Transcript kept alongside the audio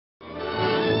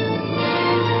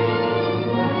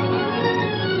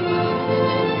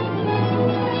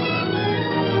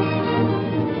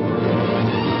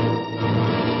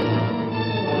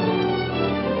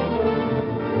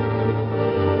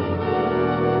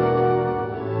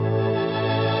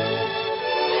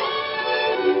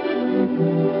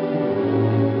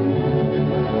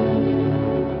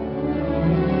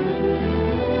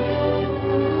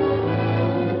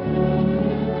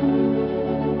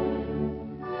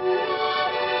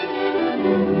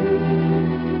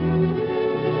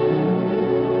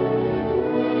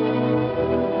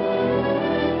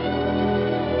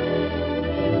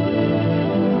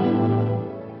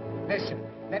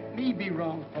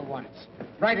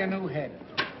quite a new head.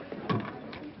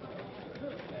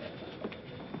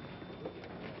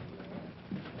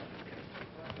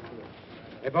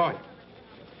 Hey, boy.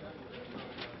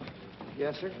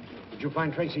 Yes, sir? Did you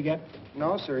find Tracy yet?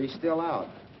 No, sir. He's still out.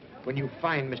 When you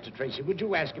find Mr. Tracy, would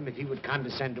you ask him if he would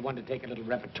condescend to undertake a little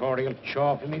repertorial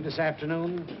chore for me this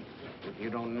afternoon? If you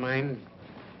don't mind.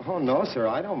 Oh, no, sir.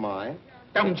 I don't mind.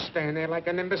 Don't stand there like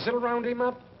an imbecile. Round him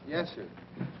up. Yes, sir.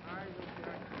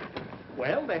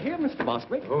 Well, they're here, Mr.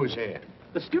 Bostwick. Who's here?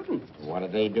 The students. What are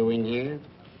they doing here?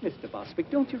 Mr.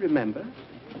 Bostwick, don't you remember?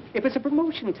 It was a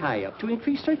promotion tie-up to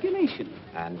increase circulation.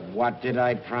 And what did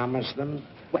I promise them?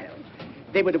 Well,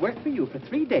 they were to work for you for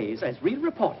 3 days as real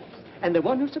reporters. And the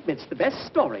one who submits the best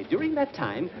story during that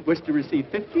time was to receive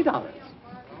 $50.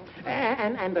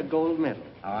 And a gold medal.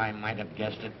 Oh, I might have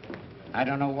guessed it. I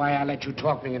don't know why I let you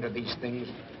talk me into these things.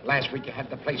 Last week you had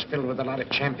the place filled with a lot of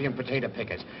champion potato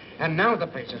pickers. And now the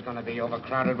place is going to be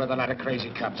overcrowded with a lot of crazy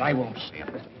cubs. I won't see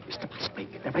them. Mr. Bostwick,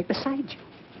 they're right beside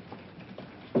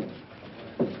you.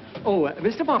 Oh,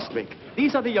 Mr. Bostwick,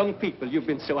 these are the young people you've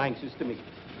been so anxious to meet.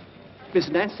 Miss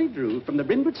Nancy Drew from the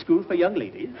Brynwood School for Young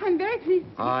Ladies. I'm very pleased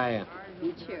Hiya. to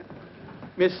meet you.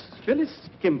 Miss Phyllis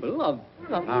Kimball of...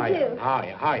 Hiya.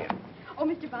 Hiya. Oh,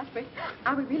 Mr. Bostwick,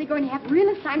 are we really going to have real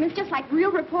assignments just like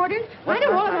real reporters? Why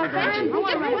don't all of our friends...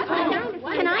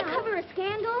 Can I cover a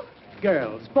scandal?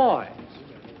 Girls, boys.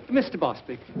 Mr.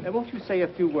 Bostwick, won't you say a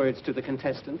few words to the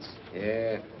contestants?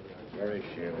 Yeah, very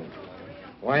sure.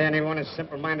 Why anyone is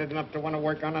simple-minded enough to want to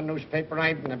work on a newspaper,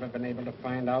 I've never been able to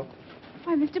find out.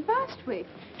 Why, Mr. Bostwick,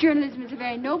 journalism is a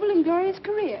very noble and glorious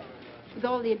career. With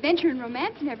all the adventure and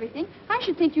romance and everything, I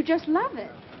should think you just love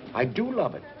it. I do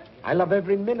love it. I love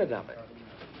every minute of it.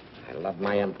 I love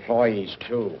my employees,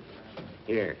 too.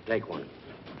 Here, take one.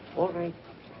 All right.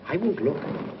 I won't look.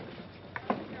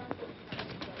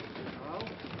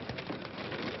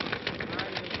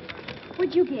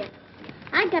 What'd you get?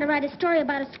 I gotta write a story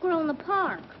about a squirrel in the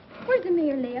park. Where's the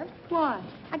mayor live? Why?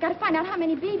 I got to find out how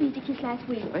many babies he kissed last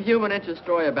week. A human interest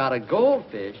story about a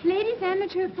goldfish. Ladies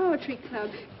Amateur Poetry Club.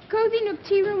 Cozy Nook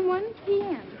Tea Room, 1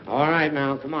 p.m. All right,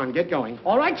 now, come on, get going.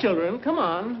 All right, children, come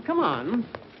on, come on.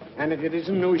 And if it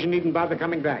isn't news, you needn't bother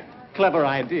coming back. Clever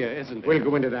idea, isn't it? We'll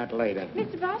go into that later.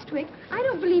 Mr. Bostwick, I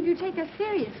don't believe you take us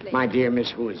seriously. My dear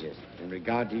Miss Who's-It, in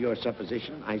regard to your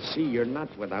supposition, I see you're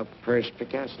not without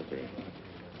perspicacity.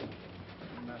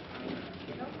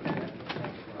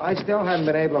 I still haven't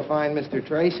been able to find Mr.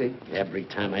 Tracy. Every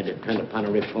time I depend upon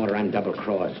a reporter, I'm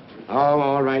double-crossed. Oh,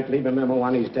 all right, leave a memo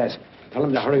on his desk. Tell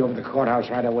him to hurry over to the courthouse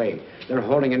right away. They're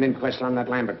holding an inquest on that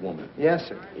Lambert woman. Yes,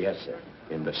 sir. Yes, sir.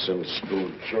 Imbecile school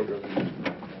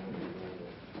children.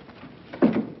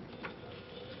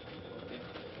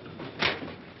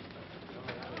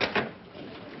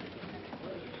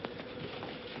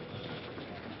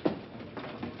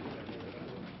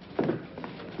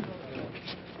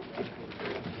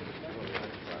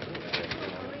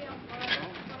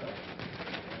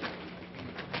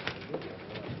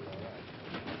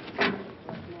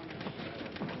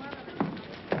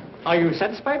 Are you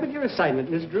satisfied with your assignment,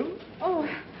 Miss Drew? Oh,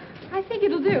 I think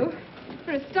it'll do.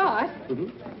 For a start.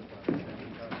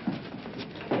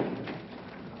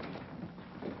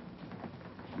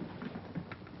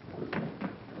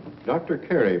 Dr.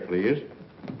 Carey, please.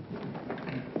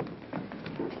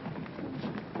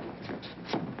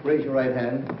 Raise your right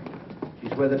hand. Do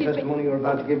you swear the testimony you're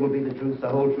about to give will be the truth, the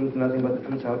whole truth, nothing but the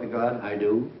truth, so help you God? I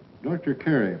do. Dr.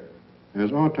 Carey,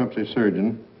 as autopsy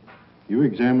surgeon, you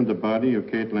examined the body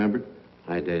of Kate Lambert,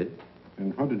 I did.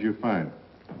 and what did you find?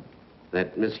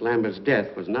 That Miss Lambert's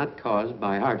death was not caused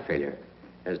by heart failure,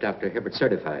 as Dr. Hibbert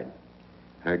certified.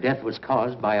 Her death was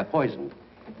caused by a poison,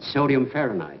 sodium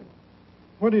fahrenheit.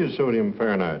 What is sodium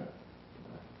fahrenheit?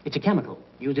 It's a chemical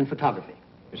used in photography.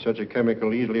 Is such a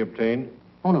chemical easily obtained?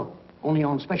 Oh, no. Only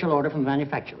on special order from the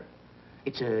manufacturer.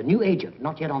 It's a new agent,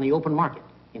 not yet on the open market.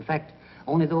 In fact,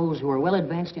 only those who are well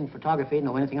advanced in photography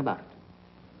know anything about it.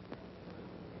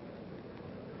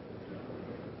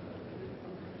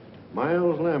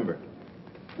 Miles Lambert.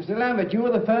 Mr. Lambert, you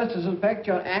were the first to suspect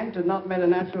your aunt had not met a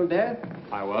natural death?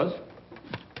 I was.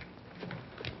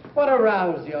 What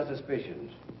aroused your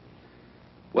suspicions?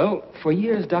 Well, for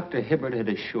years, Dr. Hibbert had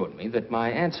assured me that my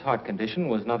aunt's heart condition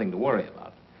was nothing to worry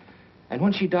about. And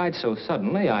when she died so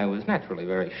suddenly, I was naturally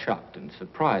very shocked and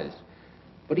surprised.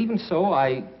 But even so,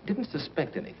 I didn't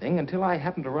suspect anything until I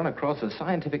happened to run across a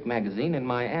scientific magazine in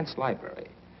my aunt's library.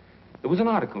 There was an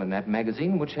article in that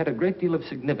magazine which had a great deal of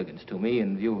significance to me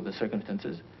in view of the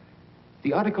circumstances.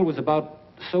 The article was about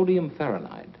sodium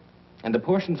fahrenheit, and the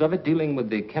portions of it dealing with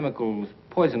the chemical's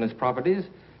poisonous properties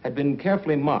had been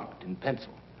carefully marked in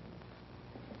pencil.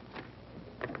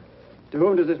 To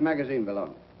whom does this magazine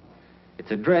belong?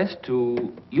 It's addressed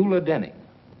to Eula Denning.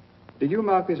 Did you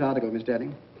mark this article, Miss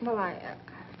Denning? Well,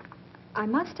 I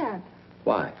must have.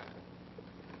 Why?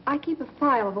 I keep a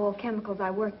file of all chemicals I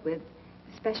work with,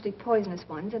 especially poisonous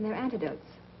ones and their antidotes.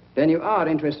 Then you are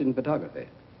interested in photography.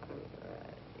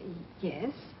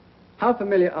 Yes. How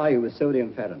familiar are you with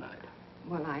sodium fahrenheit?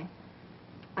 Well,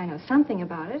 I know something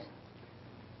about it.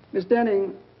 Miss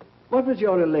Denning, what was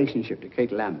your relationship to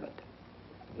Kate Lambert?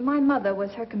 My mother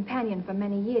was her companion for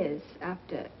many years.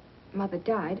 After Mother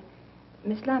died,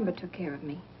 Miss Lambert took care of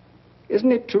me.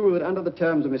 Isn't it true that under the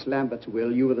terms of Miss Lambert's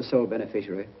will, you were the sole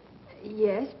beneficiary?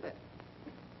 Yes, but...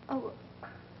 Oh,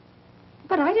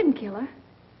 but I didn't kill her.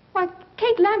 Why,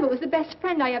 Kate Lambert was the best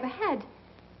friend I ever had.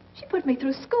 She put me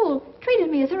through school, treated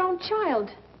me as her own child.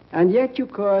 And yet you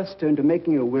coerced her into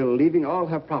making a will, leaving all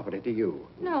her property to you.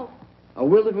 No, A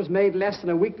will that was made less than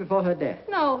a week before her death.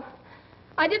 no,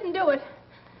 I didn't do it.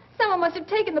 Someone must have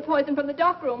taken the poison from the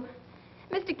dock room.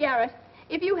 Mr. Garrett,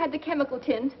 if you had the chemical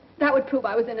tins, that would prove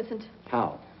I was innocent.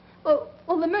 How? Well,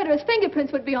 the murderer's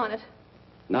fingerprints would be on it.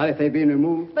 Not if they'd been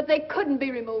removed? But they couldn't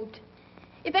be removed.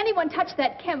 If anyone touched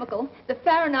that chemical, the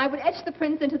Fahrenheit would etch the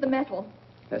prints into the metal.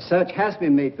 A search has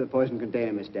been made for the poison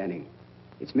container, Miss Denning.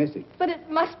 It's missing. But it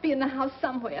must be in the house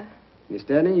somewhere. Miss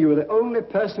Denning, you were the only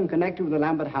person connected with the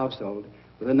Lambert household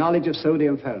with the knowledge of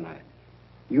sodium fahrenheit.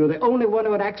 You were the only one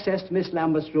who had access to Miss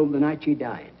Lambert's room the night she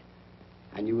died.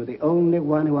 And you were the only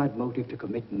one who had motive to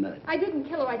commit murder. I didn't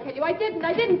kill her, I tell you. I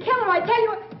didn't kill her, I tell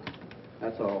you.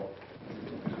 That's all.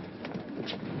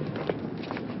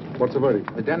 What's the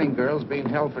verdict? The Denning girl's being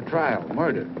held for trial.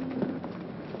 Murder.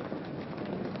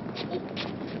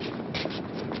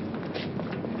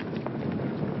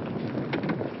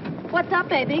 What's up,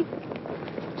 baby?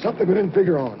 Something we didn't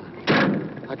figure on.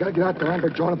 I gotta get out to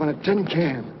Lambert joint up on a tin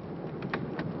can.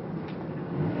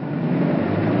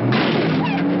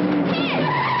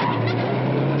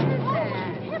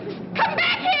 Come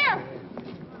back here!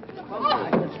 Oh,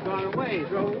 it's gone away.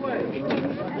 Drove away.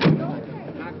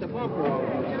 Knocked the bumper off.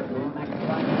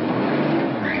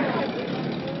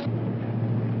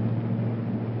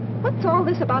 What's all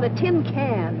this about a tin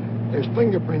can? There's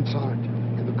fingerprints on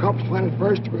it. If the cops find it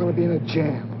first, we're gonna be in a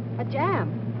jam. A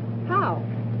jam? How?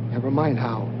 Never mind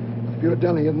how. If your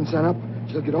Denning isn't sent up,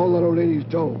 she'll get all that old lady's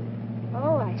dough.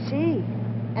 Oh, I see.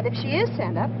 And if she is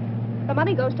sent up, the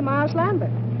money goes to Miles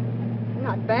Lambert.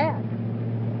 Not bad.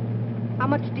 How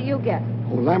much do you get?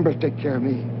 Oh, Lambert take care of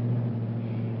me.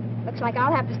 Looks like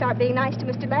I'll have to start being nice to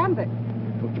Mr. Lambert.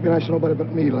 Don't you be nice to nobody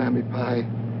but me, Lamby Pie.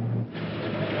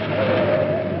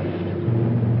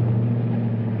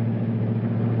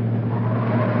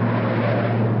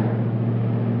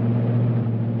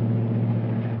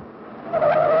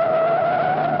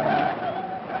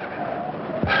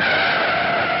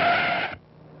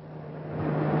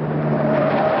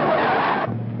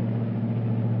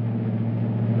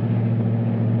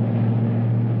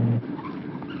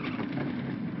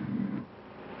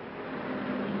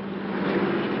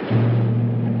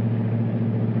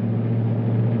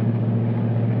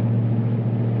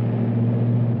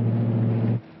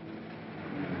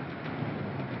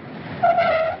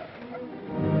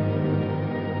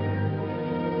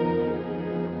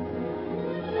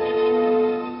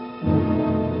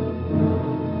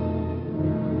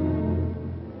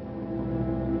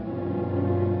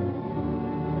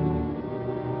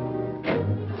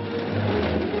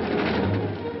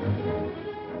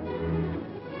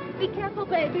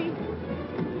 Baby.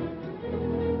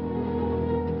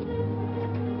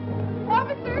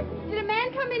 Officer, did a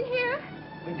man come in here?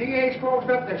 The DA's closed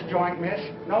up this joint, miss.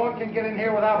 No one can get in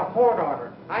here without a court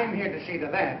order. I'm here to see to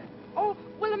that. Oh,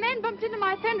 well, a man bumped into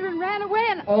my fender and ran away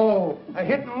and... Oh, a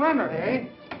hit and runner, eh?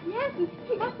 Yes, and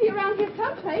he must be around here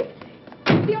someplace.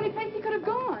 It's the only place he could have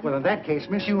gone. Well, in that case,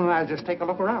 miss, you and I'll just take a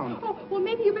look around. Oh, well,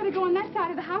 maybe you better go on that side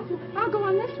of the house, and I'll go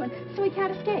on this one, so he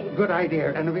can't escape. Good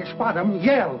idea. And if you spot him,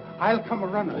 yell. I'll come a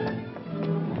running.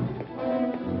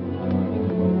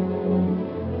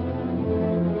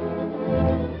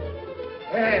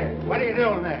 Hey, what are you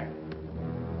doing there?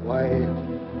 Why,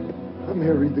 I'm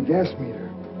here to read the gas meter.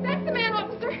 That's the man,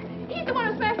 officer. He's the one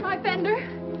who smashed my fender.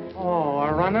 Oh,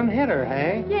 a running hitter,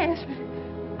 eh? Yes,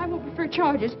 but I won't prefer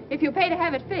charges if you pay to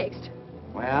have it fixed.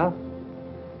 Well?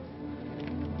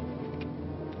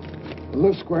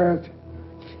 Look, Square.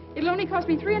 It'll only cost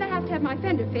me $3.50 to have my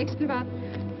fender fixed and about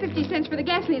 50 cents for the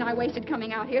gasoline I wasted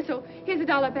coming out here, so here's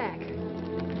 $1 back.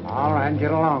 All right,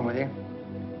 get along with you.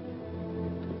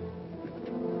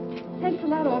 Thanks a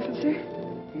lot, officer.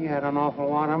 He had an awful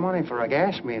lot of money for a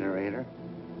gas meter reader.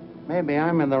 Maybe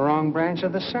I'm in the wrong branch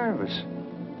of the service.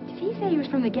 Did he say he was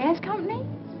from the gas company?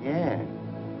 Yeah.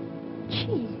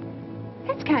 Gee,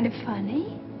 that's kind of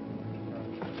funny.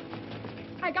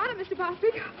 I got it, Mr.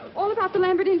 Bostwick. All about the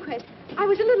Lambert inquest. I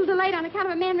was a little delayed on account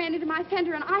of a man ran into my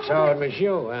center, and I had... So it was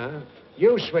you, huh?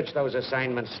 You switched those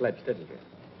assignment slips, didn't you?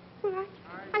 Well,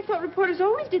 I thought reporters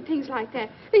always did things like that.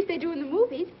 At least they do in the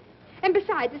movies. And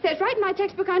besides, it says right in my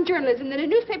textbook on journalism that a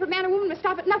newspaper man or woman must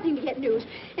stop at nothing to get news.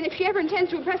 And if she ever intends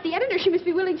to impress the editor, she must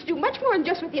be willing to do much more than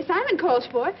just what the assignment calls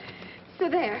for. So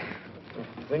there.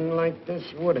 A thing like this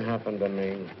would happen to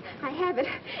me. I have it.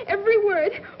 Every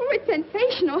word. Oh, it's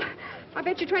sensational. I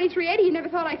bet you 2380 you never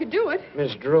thought I could do it.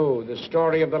 Miss Drew, the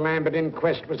story of the Lambert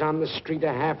inquest was on the street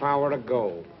a half hour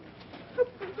ago.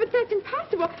 But that's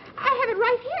impossible. I have it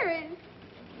right here.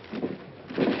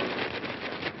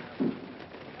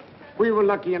 We were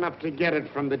lucky enough to get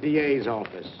it from the DA's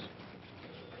office.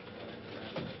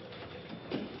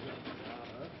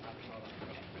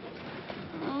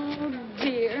 Oh,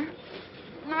 dear.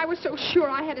 I was so sure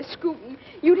I had a scoop, and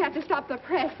you'd have to stop the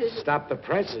presses. Stop the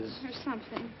presses? Or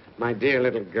something. My dear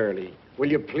little girlie,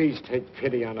 will you please take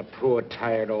pity on a poor,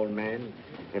 tired old man?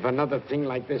 If another thing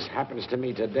like this happens to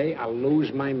me today, I'll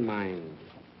lose my mind.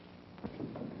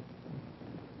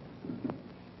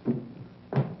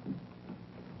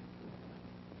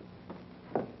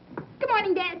 Good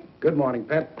morning, Dad. Good morning,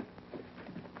 Pet.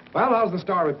 Well, how's the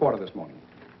Star reporter this morning?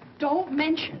 Don't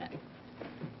mention it.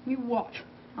 You watch.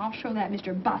 I'll show that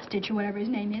Mr. Bostitch or whatever his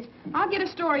name is. I'll get a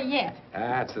story yet.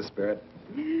 That's the spirit.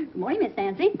 Good morning, Miss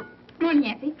Nancy. Good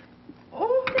morning, Effie.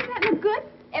 Oh, does that look good?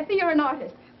 Effie, you're an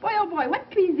artist. Boy, oh boy,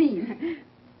 what cuisine?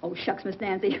 Oh, shucks, Miss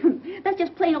Nancy. That's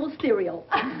just plain old cereal.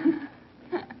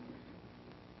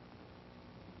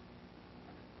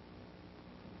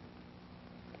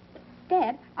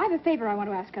 Dad, I have a favor I want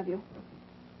to ask of you.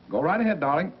 Go right ahead,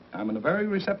 darling. I'm in a very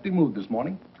receptive mood this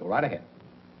morning. Go right ahead.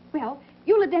 Well,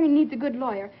 Eula Denning needs a good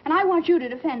lawyer, and I want you to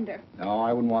defend her. No,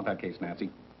 I wouldn't want that case,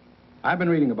 Nancy. I've been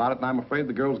reading about it, and I'm afraid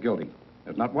the girl's guilty.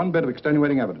 There's not one bit of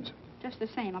extenuating evidence. Just the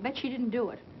same. I'll bet she didn't do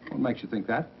it. What makes you think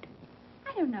that?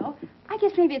 I don't know. I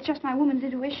guess maybe it's just my woman's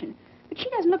intuition. But she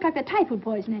doesn't look like the type who'd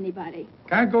poison anybody.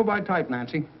 Can't go by type,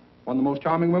 Nancy. One of the most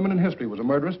charming women in history was a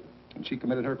murderess, and she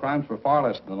committed her crimes for far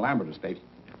less than the Lambert estate.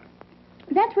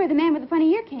 That's where the man with the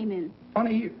funny ear came in.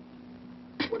 Funny ear?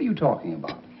 What are you talking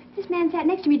about? This man sat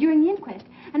next to me during the inquest,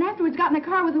 and afterwards got in a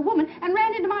car with a woman and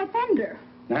ran into my fender.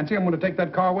 Nancy, I'm going to take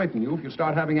that car away from you if you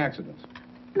start having accidents.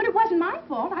 But it wasn't my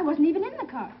fault. I wasn't even in the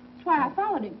car. That's why I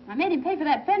followed him. I made him pay for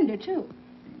that fender, too.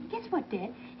 Guess what,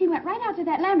 Dad? He went right out to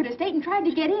that Lambert estate and tried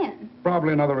to get in.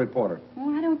 Probably another reporter.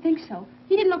 Oh, I don't think so.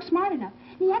 He didn't look smart enough.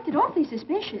 He acted awfully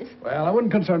suspicious. Well, I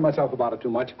wouldn't concern myself about it too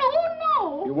much. Oh,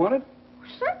 no! You want it?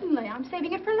 Certainly. I'm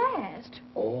saving it for last.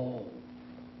 Oh.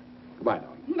 Goodbye,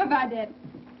 darling. Bye-bye, Dad.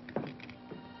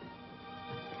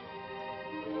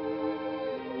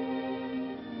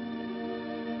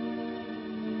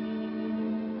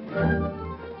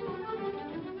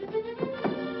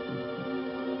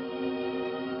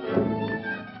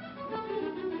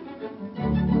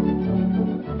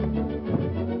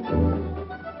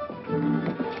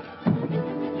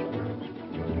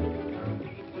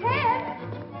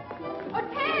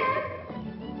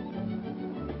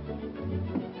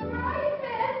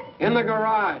 In the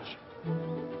garage.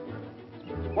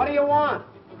 What do you want?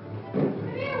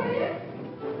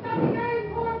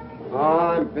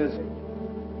 Oh, I'm busy.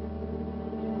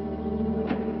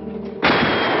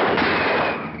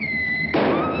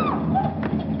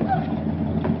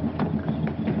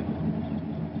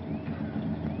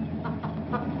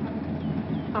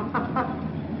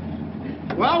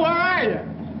 Well, where are you?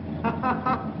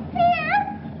 Here!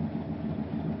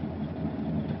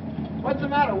 What's the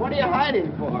matter? What are you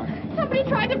hiding for? Somebody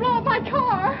tried to blow up my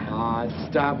car. Oh,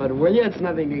 stop it, will you? It's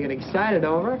nothing to get excited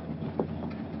over.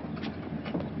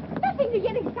 Nothing to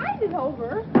get excited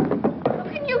over. How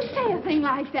can you say a thing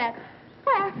like that?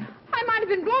 Why, I might have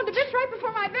been blown to bits right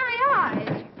before my very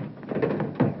eyes.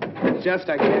 It's just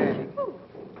a gag.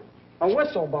 A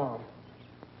whistle bomb.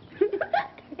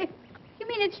 You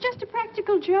mean it's just a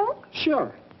practical joke?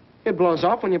 Sure. It blows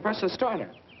off when you press the starter.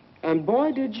 And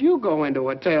boy, did you go into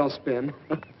a tailspin.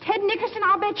 Ted Nickerson,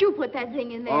 I'll bet you put that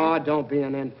thing in there. Oh, don't be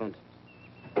an infant.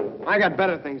 I got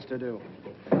better things to do.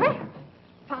 Well,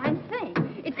 fine thing.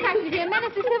 It's practically a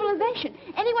menace to civilization.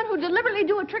 Anyone who deliberately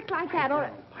do a trick like that ought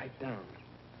to... Pipe down.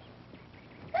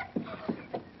 We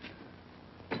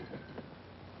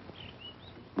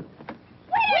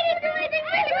didn't do anything,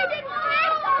 really. We didn't.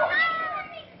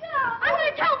 I'm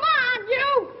going to tell Mom,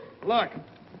 you. Look,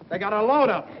 they got a load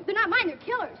up. They're not mine, they're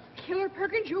killers. Killer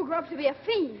Perkins, you grew up to be a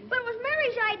fiend. But it was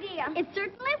Mary's idea. It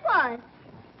certainly was.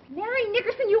 Mary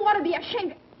Nickerson, you ought to be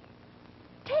ashamed.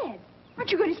 Ted,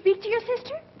 aren't you going to speak to your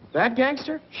sister? That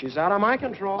gangster? She's out of my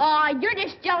control. Oh, you're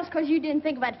just jealous because you didn't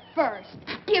think of it first.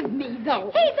 Give me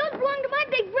those. Hey, those belong to my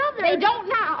big brother. They don't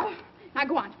now. Now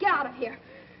go on, get out of here.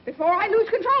 Before I lose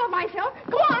control of myself,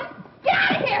 go on, get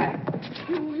out of here.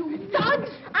 You thugs.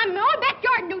 I'm in our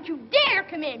backyard, and don't you dare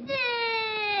come in.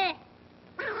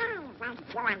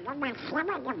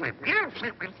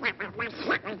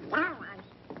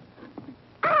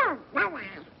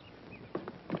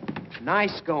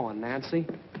 Nice going, Nancy.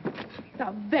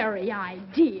 The very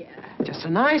idea. Just a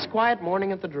nice, quiet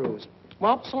morning at the Drews.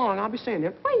 Well, so long. I'll be seeing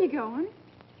you. Where you going?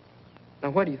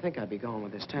 Now, where do you think I'd be going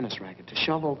with this tennis racket? To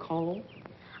shovel coal?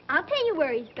 I'll tell you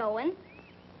where he's going.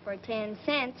 For 10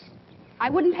 cents. I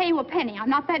wouldn't pay you a penny. I'm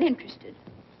not that interested.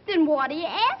 Then what are you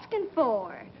asking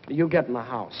for? You get in the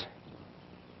house.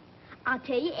 I'll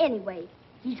tell you anyway.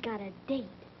 He's got a date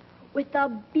with a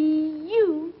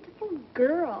beautiful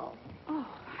girl. Oh,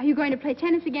 are you going to play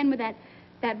tennis again with that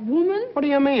woman? What do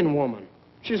you mean, woman?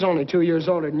 She's only 2 years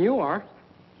older than you are.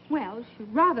 Well, if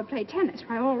you'd rather play tennis,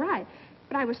 why, all right.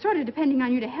 But I was sort of depending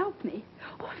on you to help me.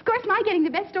 Oh, of course, my getting the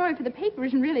best story for the paper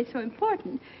isn't really so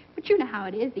important. But you know how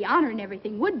it is. The honor and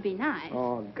everything would be nice.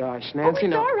 Oh, gosh, Nancy,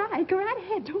 it's no. all right. Go right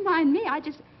ahead. Don't mind me.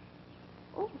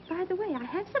 Oh, by the way, I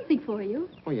have something for you.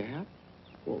 Oh, you have?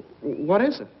 Well, what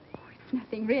is it? It's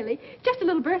nothing, really. Just a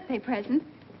little birthday present.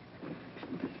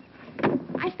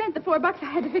 I spent the $4 I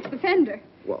had to fix the fender.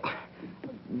 Well,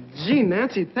 gee,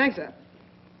 Nancy, thanks.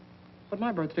 But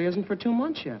my birthday isn't for 2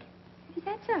 months yet. Is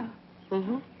that so?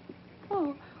 Mm-hmm.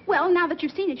 Oh, well, now that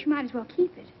you've seen it, you might as well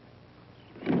keep it.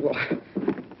 Well,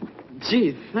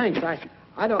 gee, thanks.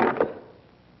 I don't...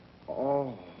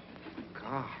 Oh,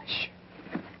 gosh.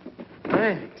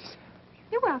 Thanks.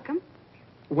 You're welcome.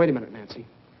 Wait a minute, Nancy.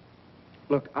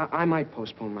 Look, I might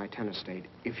postpone my tennis date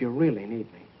if you really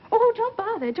need me. Oh, don't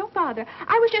bother, don't bother.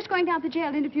 I was just going down to the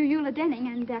jail to interview Eula Denning,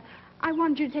 and I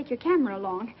wanted you to take your camera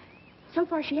along. So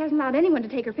far, she hasn't allowed anyone to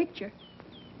take her picture.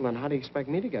 Well, then how do you expect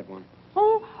me to get one?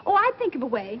 Oh, I'd think of a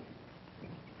way.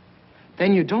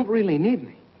 Then you don't really need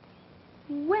me.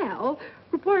 Well,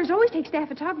 reporters always take staff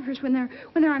photographers when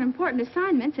they're on important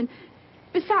assignments, and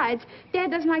besides,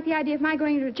 Dad doesn't like the idea of my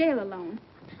going into a jail alone.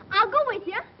 I'll go with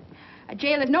you. A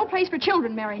jail is no place for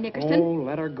children, Mary Nickerson. Oh,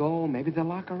 let her go. Maybe they'll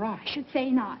lock her up. I should say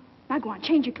not. Now go on,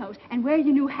 change your clothes, and wear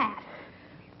your new hat.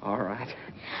 All right.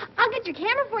 I'll get your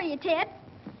camera for you, Ted.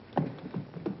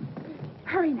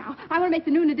 Hurry now. I want to make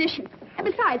the noon edition. And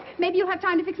besides, maybe you'll have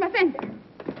time to fix my fender.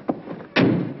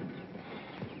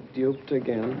 Duped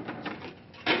again.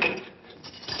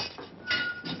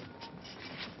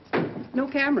 No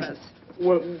cameras.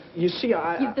 Well, you see,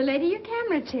 Give the lady your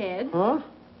camera, Ted. Huh?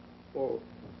 Well,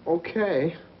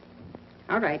 okay.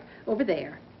 All right, over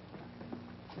there.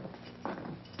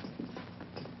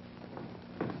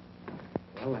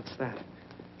 Well, that's that.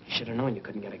 You should have known you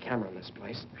couldn't get a camera in this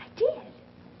place. I did.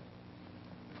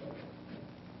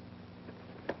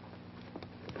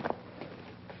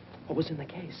 What was in the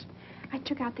case? I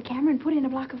took out the camera and put in a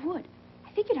block of wood.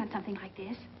 I figured on something like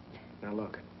this. Now,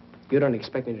 look. You don't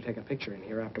expect me to take a picture in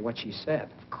here after what she said.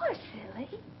 Of course, silly.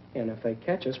 And if they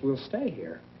catch us, we'll stay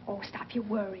here. Oh, stop your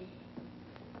worry.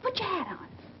 Put your hat on.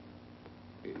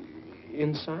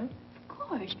 Inside? Of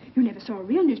course. You never saw a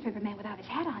real newspaper man without his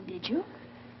hat on, did you?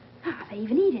 Ah, they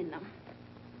even eat in them.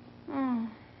 Oh.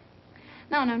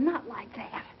 No, not like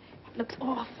that. It looks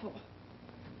awful.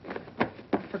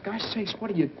 For gosh sakes, what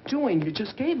are you doing? You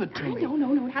just gave it to me. No.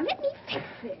 Now, let me fix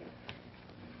it.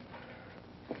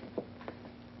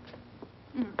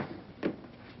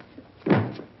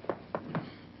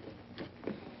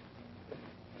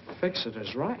 Fix it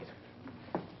is right.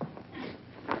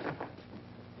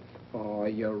 Oh,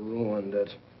 you ruined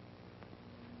it.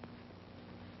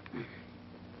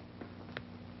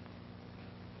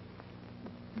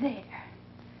 There.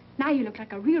 Now you look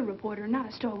like a real reporter, not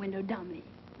a store window dummy.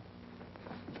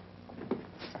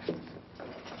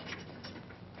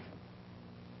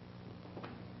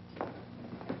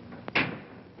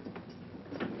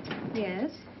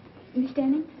 Yes? Miss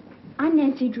Denning, I'm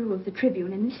Nancy Drew of the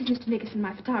Tribune, and this is Mr. Nickerson,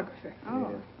 my photographer.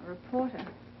 Oh, a reporter.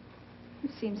 You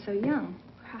seem so young.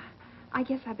 I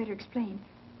guess I better explain.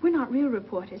 We're not real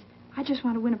reporters. I just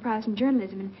want to win a prize in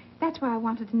journalism, and that's why I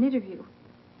wanted an interview.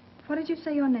 What did you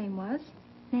say your name was?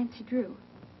 Nancy Drew.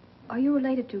 Are you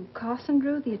related to Carson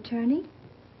Drew, the attorney?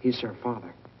 He's her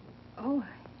father. Oh,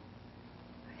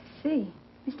 I see.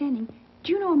 Miss Denning,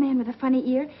 do you know a man with a funny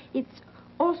ear? It's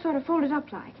all sort of folded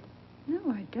up like. No,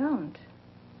 I don't.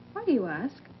 Why do you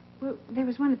ask? Well, there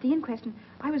was one at the inquest, and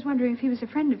I was wondering if he was a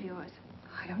friend of yours.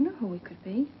 I don't know who he could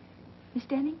be. Miss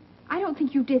Denning, I don't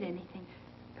think you did anything.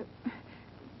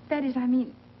 That is, I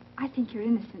mean, I think you're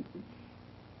innocent.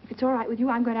 If If it's all right with you,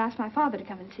 I'm going to ask my father to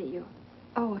come and see you.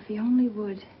 Oh, if he only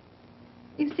would.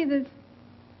 You see, there's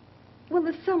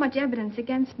so much evidence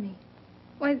against me.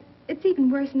 Why, it's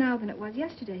even worse now than it was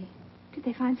yesterday. Did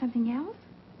they find something else?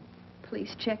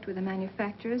 Police checked with the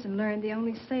manufacturers and learned the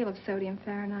only sale of sodium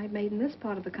fahrenheit made in this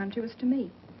part of the country was to me.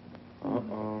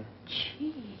 Uh-oh.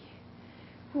 Gee.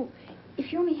 Well,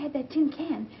 if you only had that tin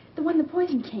can, the one the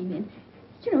poison came in.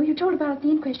 You know, you told about it at the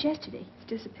inquest yesterday. It's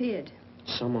disappeared.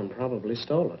 Someone probably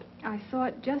stole it. I saw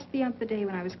it just the other day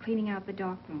when I was cleaning out the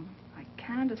dark room. I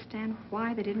can't understand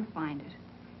why they didn't find it.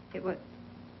 It was...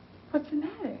 What's the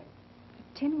matter?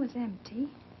 The tin was empty,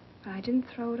 but I didn't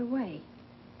throw it away.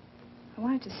 I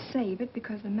wanted to save it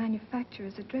because the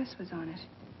manufacturer's address was on it.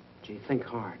 Gee, think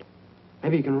hard.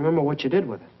 Maybe you can remember what you did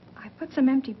with it. I put some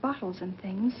empty bottles and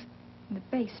things in the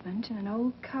basement in an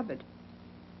old cupboard.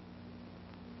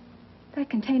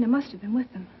 That container must have been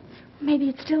with them. Maybe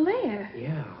it's still there.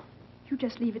 Yeah. You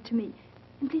just leave it to me.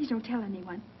 And please don't tell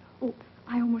anyone. Oh,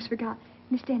 I almost forgot.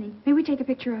 Miss Denning, may we take a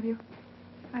picture of you?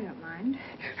 I don't mind.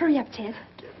 Hurry up, Ted.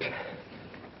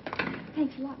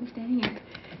 Thanks a lot, Miss Denning.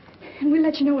 And we'll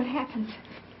let you know what happens.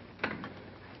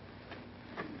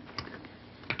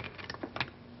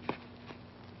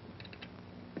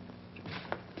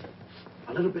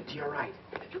 A little bit to your right.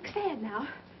 Look sad now.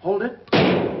 Hold it.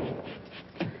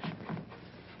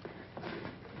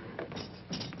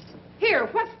 Here,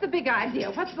 what's the big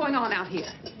idea? What's going on out here?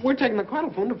 We're taking the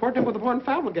quadrophone to port him with the point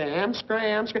family game.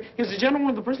 Scram. Is the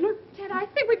gentleman the prisoner? Ted, I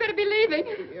think we better be leaving.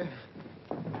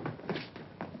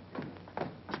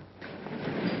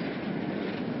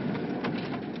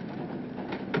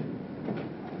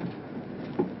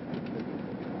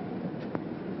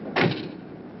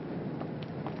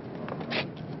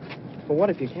 Well, what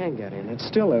if you can get in? It's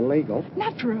still illegal.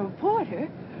 Not for a reporter.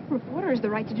 A reporter has the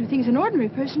right to do things an ordinary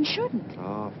person shouldn't.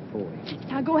 Oh, foolish.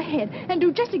 Now go ahead and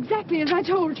do just exactly as I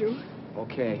told you.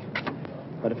 Okay.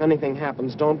 But if anything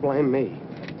happens, don't blame me.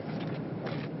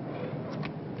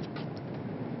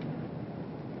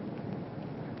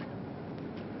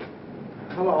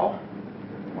 Hello.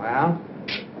 Well?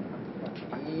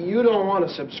 You don't want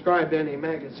to subscribe to any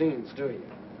magazines, do you?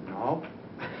 No.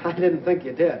 I didn't think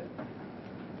you did.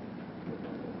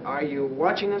 Are you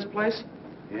watching this place?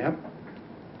 Yep.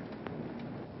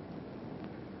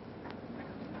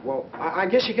 Well, I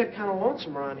guess you get kind of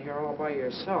lonesome around here all by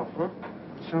yourself, huh?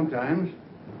 Sometimes.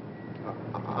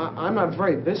 I'm not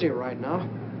very busy right now.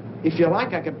 If you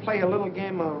like, I could play a little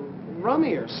game of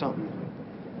rummy or something.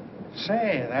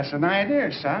 Say, that's an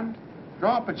idea, son.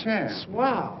 Draw up a chair.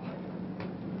 Swell.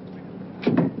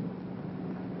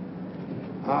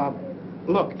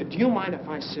 Look, do you mind if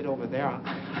I sit over there?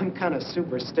 I'm kind of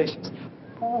superstitious.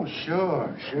 Oh,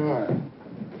 sure.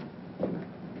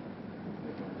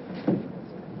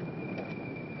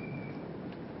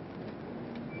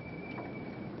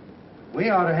 We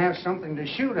ought to have something to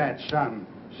shoot at, son.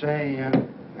 Say,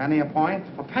 penny a point?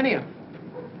 A penny a...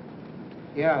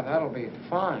 Yeah, that'll be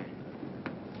fine.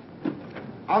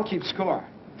 I'll keep score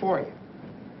for you.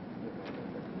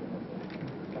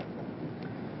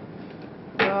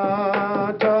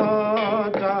 Da, da,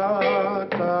 da,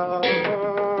 da,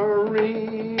 hurry,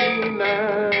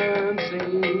 Nancy,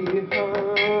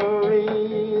 hurry.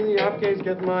 The upgate's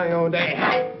get my own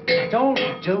day. Don't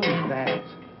do that.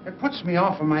 It puts me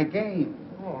off of my game.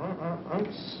 Oh, I'm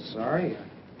sorry.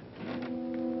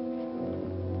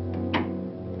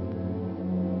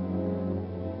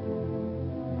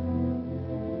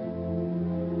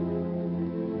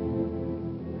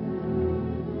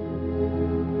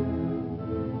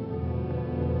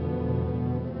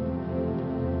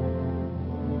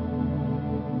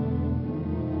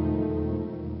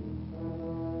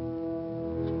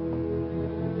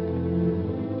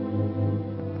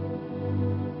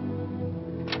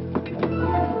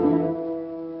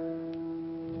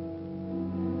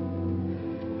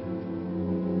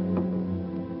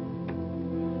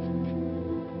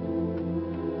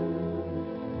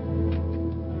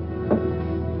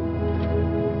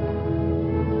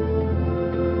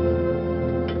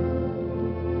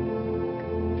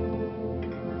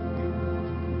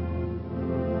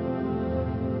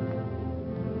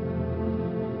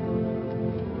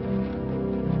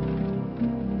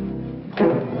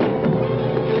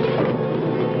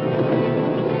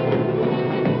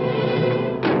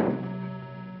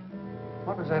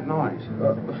 That noise?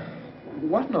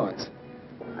 What noise?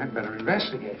 I'd better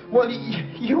investigate. Well,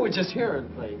 you were just hearing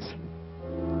things.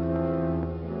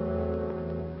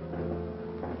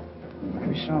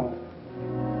 Maybe so.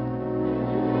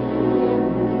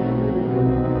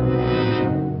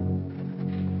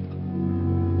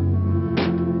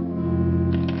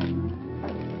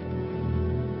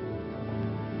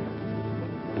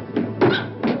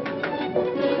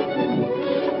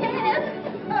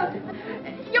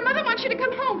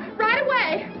 home right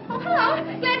away. Oh,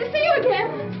 hello. Glad to see you again.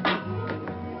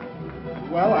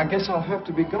 Well, I guess I'll have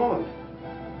to be gone.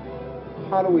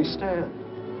 How do we stand?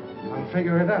 I'll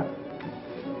figure it out.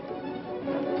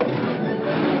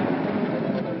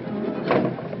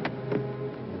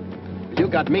 You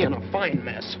got me in a fine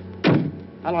mess.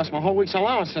 I lost my whole week's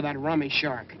allowance to that rummy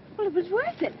shark. Well, it was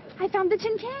worth it. I found the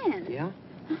tin can. Yeah?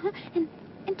 Uh-huh.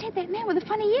 And Ted, that man with the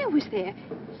funny ear was there.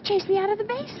 He chased me out of the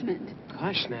basement.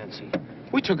 Gosh, Nancy,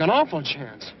 we took an awful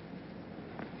chance.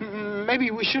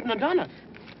 Maybe we shouldn't have done it.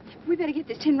 We better get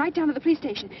this tin right down to the police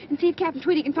station and see if Captain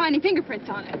Tweedy can find any fingerprints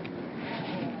on it.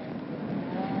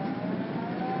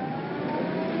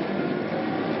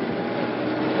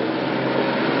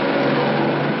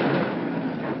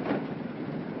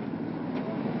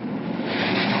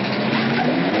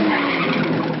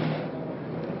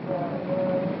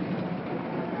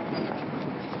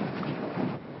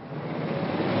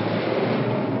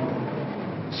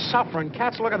 Suffering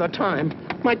cats, look at the time.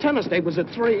 My tennis date was at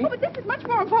 3. Oh, but this is much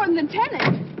more important than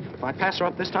tennis. If I pass her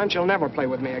up this time, she'll never play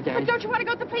with me again. But don't you want to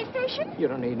go to the police station? You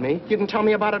don't need me. You can tell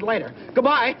me about it later.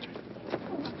 Goodbye.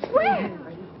 Where?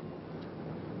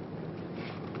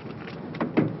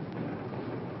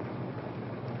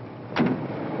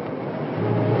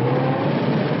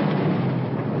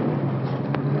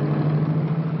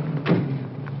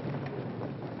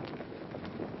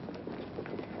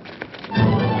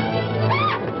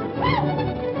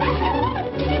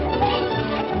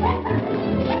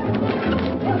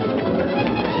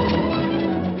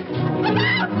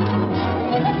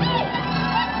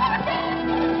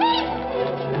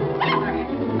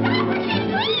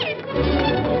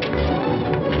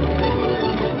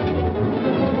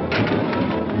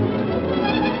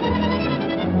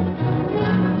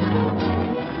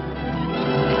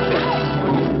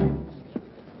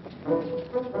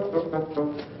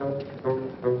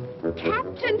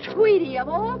 Captain Tweedy, of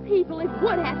all people, it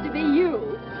would have to be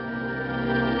you.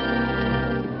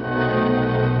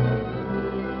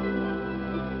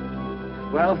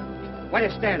 Well, what do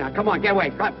you stand now? Come on, get away.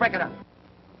 Break it up.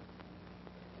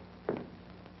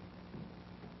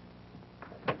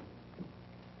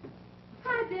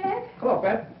 Hi, Dad. Hello,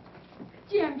 Pat.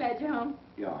 Gee, I'm glad you're home.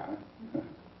 You are?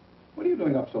 What are you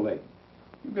doing up so late?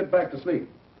 You get back to sleep.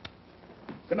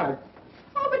 Good night.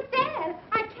 Oh, but Dad,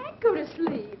 I can't go to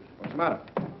sleep. What's the matter?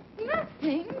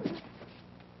 Nothing.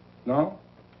 No?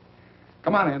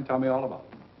 Come on in. Tell me all about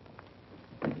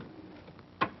it.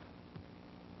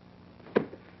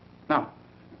 Now,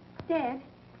 Dad,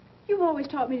 you've always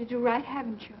taught me to do right,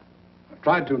 haven't you? I've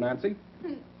tried to, Nancy.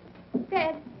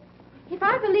 Dad, if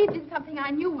I believed in something I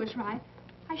knew was right,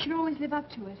 I should always live up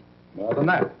to it. More than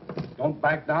that. Don't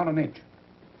back down an inch.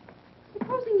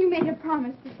 Supposing you made a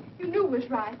promise that you knew was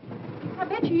right, I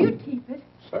bet you'd keep it.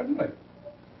 Certainly.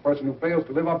 A person who fails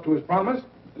to live up to his promise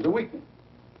is a weakling.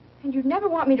 And you'd never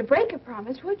want me to break a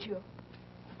promise, would you?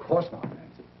 Of course not,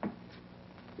 Nancy.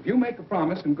 If you make a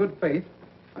promise in good faith,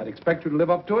 I'd expect you to live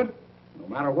up to it, no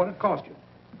matter what it cost you.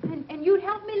 And you'd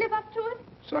help me live up to it?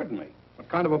 Certainly. What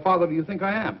kind of a father do you think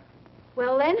I am?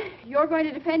 Well, then, you're going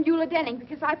to defend Eula Denning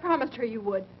because I promised her you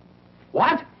would.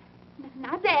 What?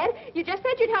 Now, Dad, you just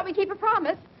said you'd help me keep a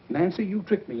promise. Nancy, you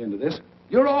tricked me into this.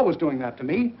 You're always doing that to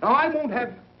me. Now, I won't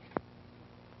have...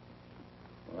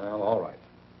 Well, all right.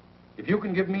 If you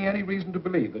can give me any reason to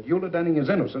believe that Eula Denning is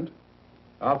innocent,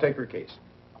 I'll take her case.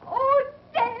 Oh,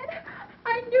 Dad,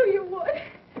 I knew you would.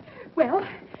 Well,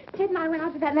 Ted and I went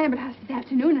out to that Lambert house this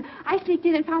afternoon, and I sneaked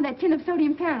in and found that tin of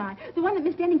sodium fahrenheit, the one that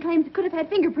Miss Denning claims could have had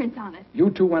fingerprints on it. You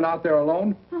two went out there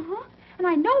alone? Uh-huh. And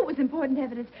I know it was important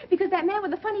evidence because that man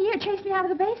with the funny ear chased me out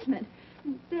of the basement.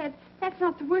 And Dad, that's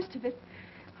not the worst of it.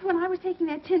 When I was taking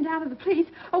that tin down to the police,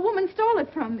 a woman stole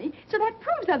it from me. So that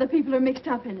proves other people are mixed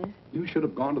up in it. You should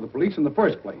have gone to the police in the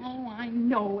first place. Oh, I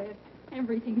know it.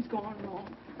 Everything's gone wrong.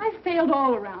 I've failed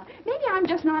all around. Maybe I'm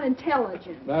just not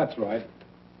intelligent. That's right.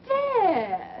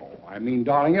 Dad! Oh, I mean,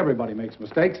 darling, everybody makes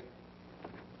mistakes.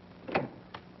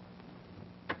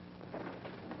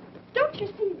 Don't you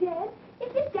see, Dad?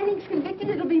 If Miss Denning's convicted,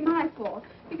 it'll be my fault.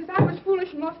 Because I was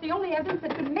foolish and lost the only evidence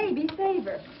that could maybe save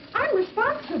her. I'm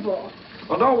responsible.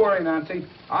 Well, don't worry, Nancy.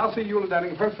 I'll see Eula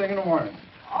Denning first thing in the morning.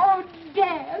 Oh,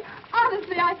 Dad,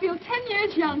 honestly, I feel 10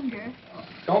 years younger.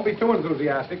 Don't be too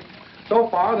enthusiastic. So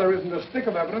far, there isn't a stick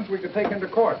of evidence we could take into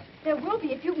court. There will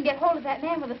be if you can get hold of that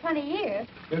man with the funny ear.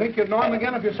 You think you'd know him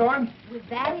again if you saw him? With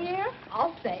that ear?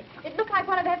 I'll say. It looked like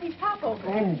one of Effie's popovers.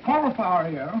 Oh, cauliflower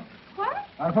ear. What?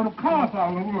 I thought of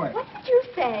cauliflower, little way. What did you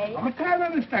say? I can't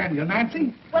understand you,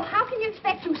 Nancy. Well, how can you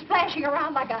expect you splashing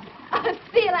around like a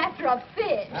seal after a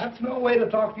fish? That's no way to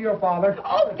talk to your father.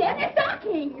 Oh, Dennis,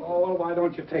 stocking! Oh, well, why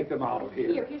don't you take them out of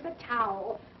here? Here's a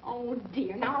towel. Oh,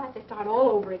 dear. Now I'll have to start all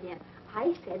over again.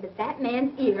 I said that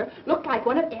man's ear looked like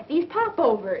one of Effie's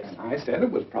popovers. I said it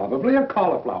was probably a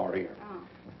cauliflower ear. Oh.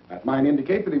 That might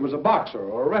indicate that he was a boxer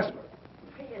or a wrestler.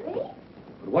 Really?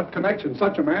 But what connection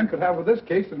such a man could have with this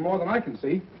case is more than I can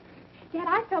see. Dad,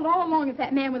 I felt all along that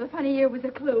that man with the funny ear was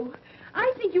a clue.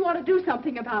 I think you ought to do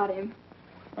something about him.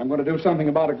 I'm going to do something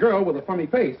about a girl with a funny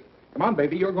face. Come on,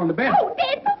 baby, you're going to bed. Oh,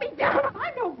 Dad, put me down.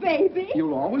 I'm no baby.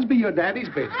 You'll always be your daddy's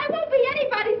baby. I won't be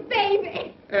anybody's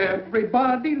baby.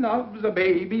 Everybody loves a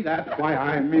baby. That's why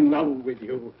I'm in love with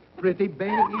you. Pretty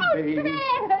baby, Oh, baby.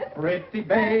 Dad. Pretty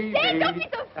baby. Dad, don't be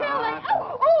so silly.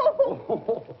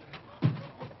 Oh.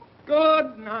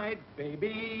 Good night,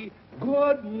 baby.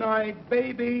 Good night,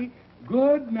 baby.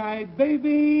 Good night,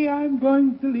 baby. I'm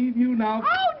going to leave you now.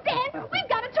 Oh, Dad, we've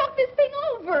got to talk this thing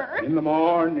over. In the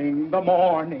morning,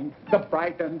 the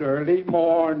bright and early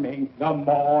morning, the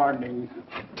morning.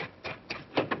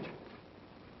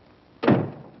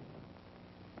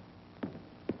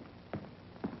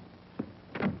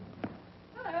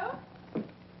 Hello.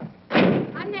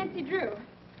 I'm Nancy Drew.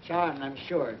 Charmed, I'm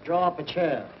sure. Draw up a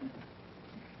chair.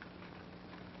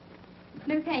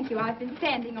 No, thank you. I've been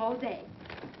standing all day.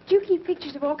 Do you keep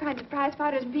pictures of all kinds of prize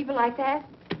fighters and people like that?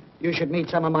 You should meet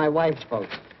some of my wife's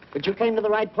folks. But you came to the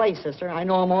right place, sister. I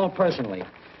know them all personally.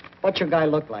 What's your guy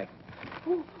look like?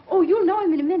 Oh, you'll know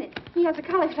him in a minute. He has a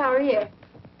cauliflower ear.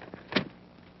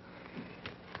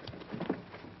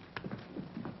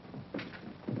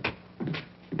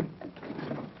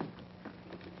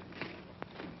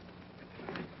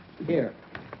 Here.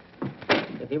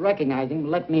 If you recognize him,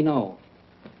 let me know.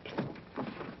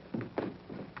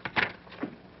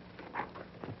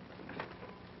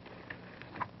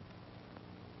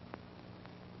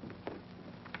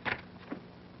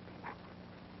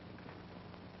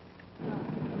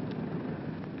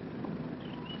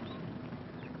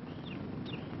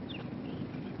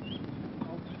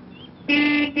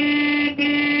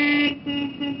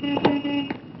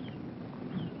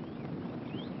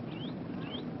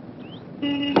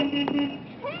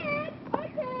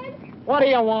 What do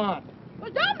you want?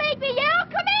 Well, don't make me yell.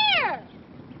 Come here.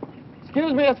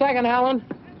 Excuse me a second, Helen.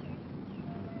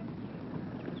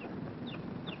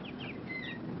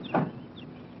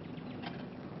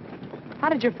 How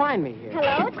did you find me here?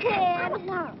 Hello, Ted.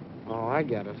 Oh, I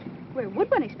get it. Where would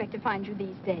one expect to find you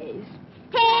these days?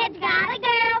 Ted's got a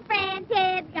girlfriend.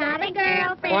 Ted's got a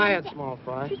girlfriend. Quiet, small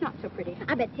fry. She's not so pretty.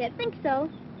 I bet Ted thinks so.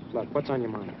 Look, what's on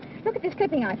your mind? Look at this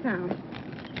clipping I found.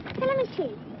 Hey, let me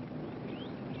see.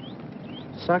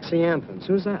 Soxy Anthons.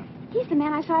 Who's that? He's the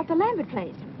man I saw at the Lambert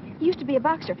place. He used to be a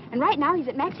boxer, and right now he's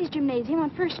at Maxie's Gymnasium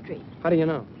on 1st Street. How do you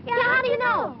know? Yeah, how do you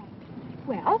know?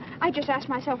 Well, I just asked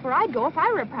myself where I'd go if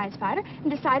I were a prize fighter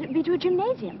and decided it'd be to a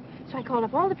gymnasium. So I called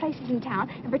up all the places in town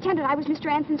and pretended I was Mr.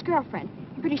 Anson's girlfriend.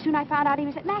 And pretty soon I found out he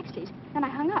was at Maxie's. Then I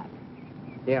hung up.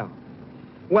 Yeah.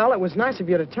 Well, it was nice of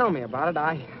you to tell me about it.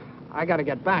 I got to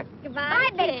get back. Goodbye,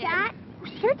 Big Shot.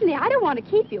 Certainly, I don't want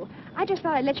to keep you. I just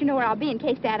thought I'd let you know where I'll be in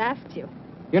case Dad asks you.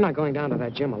 You're not going down to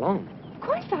that gym alone. Of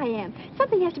course I am.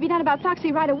 Something has to be done about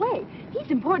Soxy right away.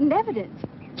 He's important evidence.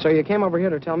 So you came over here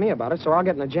to tell me about it, so I'll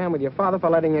get in a jam with your father for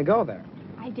letting you go there.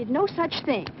 I did no such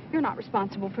thing. You're not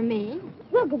responsible for me.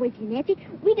 We'll go with you, Nancy.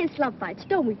 We did slump fights,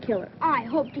 don't we, Killer? I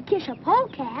hope to kiss a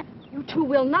polecat. You two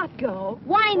will not go.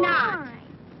 Why not?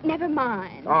 Never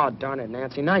mind. Oh, darn it,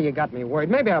 Nancy. Now you got me worried.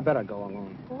 Maybe I better go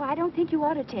alone. Oh, I don't think you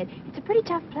ought to, Ted. It's a pretty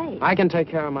tough place. I can take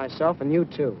care of myself, and you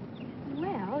too.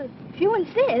 Well, if you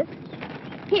insist.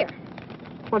 Here.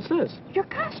 What's this? Your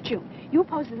costume. You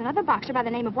pose as another boxer by the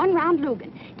name of One Round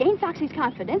Lugan. Gain Soxy's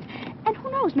confidence, and who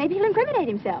knows, maybe he'll incriminate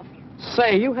himself.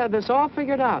 Say, you had this all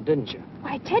figured out, didn't you?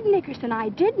 Why, Ted Nickerson, I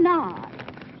did not.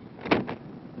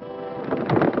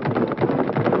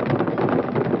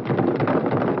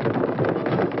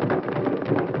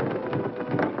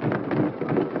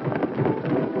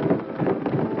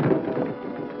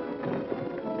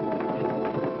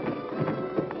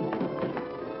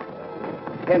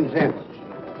 $10.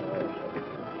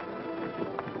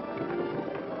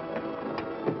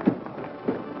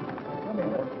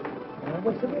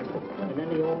 What's the next one? And then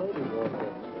the old lady walked in.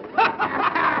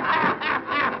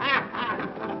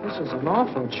 This is an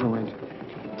awful joint.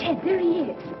 Ted, there he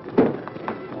is.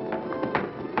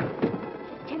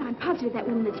 Ted, I'm custody of that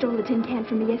woman that stole the tin can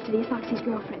from me yesterday, Foxy's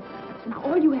girlfriend. So now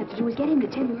all you have to do is get him to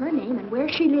tell you her name and where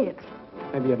she lives.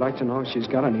 Maybe you'd like to know if she's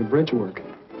got any bridge work.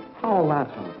 How'll that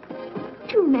help?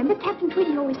 Do you remember Captain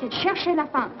Tweedy always said, cherchez la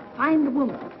femme, find the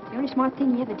woman. Very smart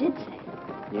thing he ever did say.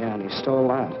 Yeah, and he stole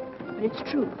that. But it's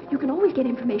true. You can always get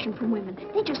information from women.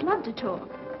 They just love to talk.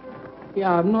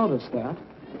 Yeah, I've noticed that.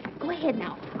 Go ahead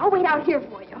now. I'll wait out here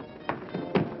for you.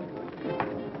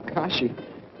 Gosh,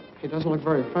 he doesn't look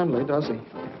very friendly, does he?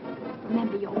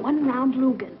 Remember, you're one round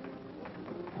Lugan.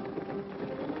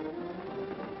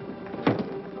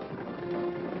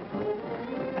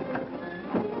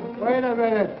 Wait a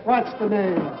minute. What's the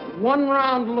name? One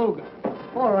round Lugan.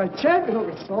 All right, Chet. You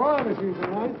look so honest, you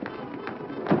tonight.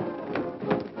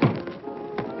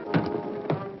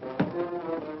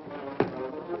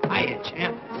 Hiya,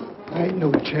 champ. I ain't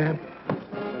no champ.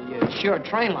 Well, you sure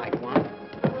train like one.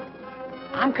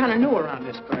 I'm kind of new around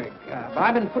this burg, but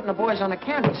I've been putting the boys on the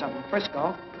canvas up in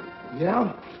Frisco.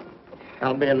 Yeah?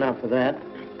 That'll be enough of that.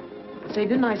 Say,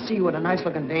 didn't I see you with a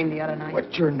nice-looking dame the other night?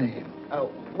 What's your name? Oh,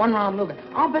 One Round Lugan.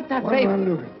 I'll bet that One baby... Round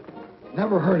Lugan.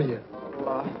 Never heard of you.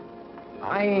 Well,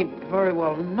 I ain't very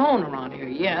well known around here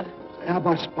yet. How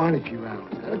about spawning a few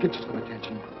rounds? That'll get you some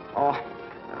attention. Oh,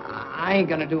 I ain't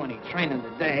gonna do any training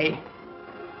today.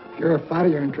 You're a fighter,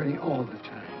 you're in training all the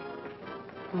time.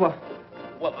 Well,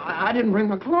 I didn't bring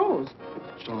my clothes.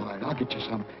 It's all right, I'll get you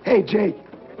some. Hey, Jake.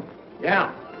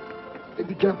 Yeah? Did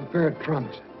you get a pair of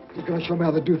trunks? He's gonna show me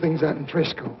how to do things out in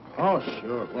Frisco. Oh,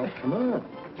 sure. Well, come on.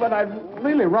 But I'd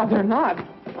really rather not.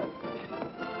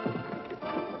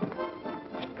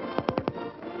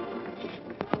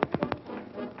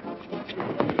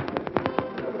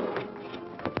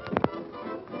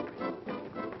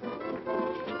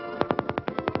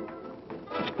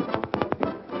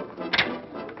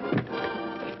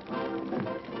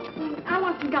 I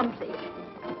want some gum, please.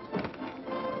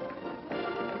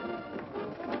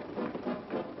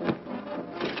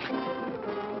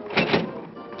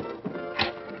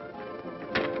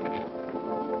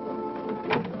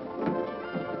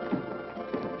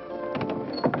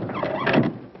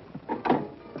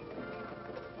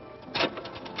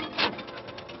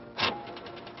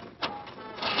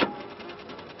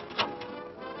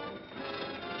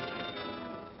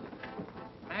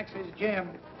 Max is Jim.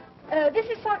 This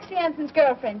is Foxy Anson's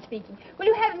girlfriend speaking. Will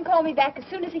you have him call me back as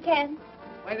soon as he can?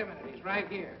 Wait a minute, he's right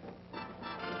here.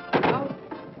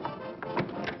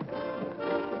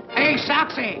 Hey,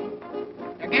 Soxy!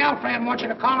 Your girlfriend wants you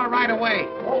to call her right away.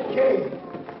 Okay.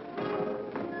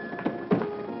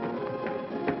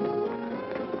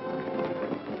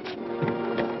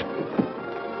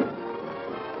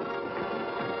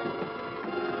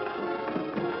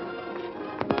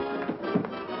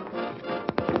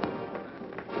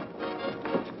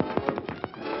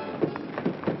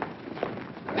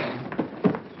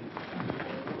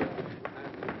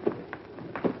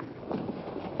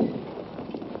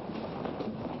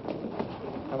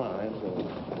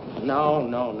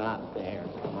 No, not there.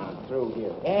 Come on, through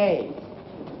here. Hey,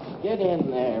 get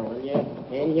in there, will you?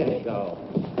 In you go.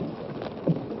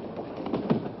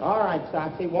 All right,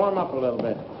 Soxy, warm up a little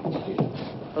bit.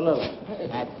 A little.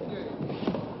 That's it.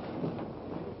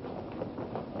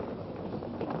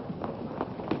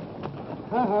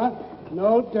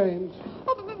 No dames.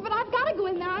 Oh, but I've got to go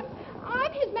in there.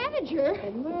 I'm his manager.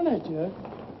 A manager?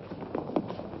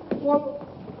 Well...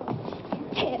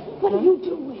 Ted, what are you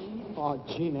doing? Oh,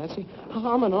 gee, Nancy,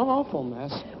 I'm in an awful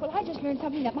mess. Well, I just learned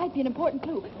something that might be an important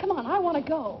clue. Come on, I want to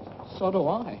go. So do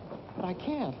I, but I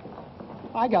can't.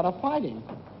 I gotta fight him.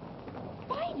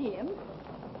 Fight him?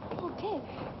 Oh, Ted,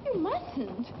 you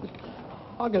mustn't.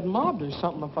 I'll get mobbed or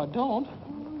something if I don't.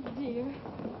 Oh, dear.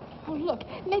 Oh, look,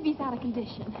 maybe he's out of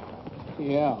condition.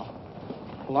 Yeah,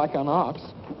 like an ox.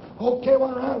 Okay,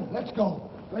 one round. Let's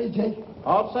go. Ready, Jake?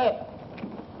 All set.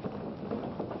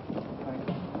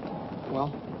 Well,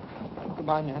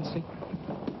 goodbye, Nancy.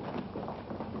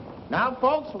 Now,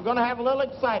 folks, we're going to have a little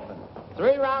excitement.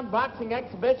 3-round boxing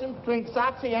exhibition between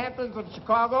Soxy Anthons of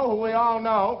Chicago, who we all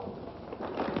know,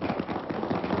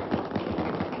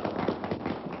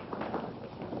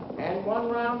 and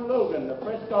 1-round Lugan, the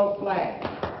Frisco Flag.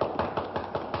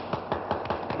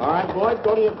 All right, boys,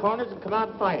 go to your corners and come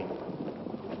out fighting.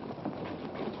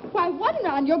 Why, 1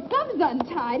 round, your gum's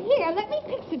untied. Here, let me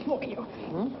fix it for you.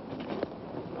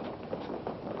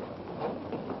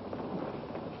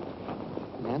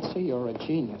 Nancy, you're a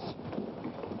genius.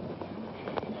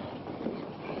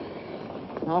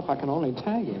 Now, if I can only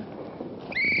tag you.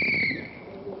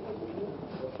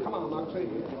 Come on, Moxie.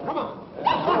 Come on.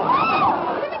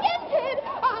 Him again, Ted.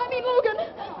 I mean, Logan.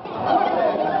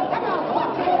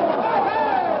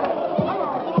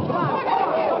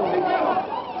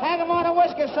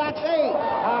 whiskers, Soxy?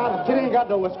 Ah, the kid ain't got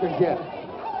no whiskers yet.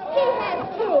 He has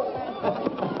two.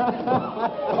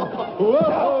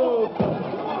 Whoa!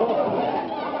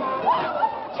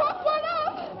 Chalk one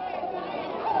up.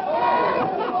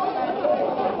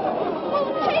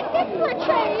 We'll take this for a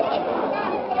change.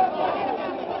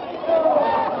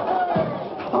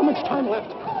 How much time left?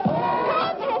 Come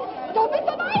on, Ted. Don't be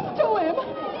so nice to him.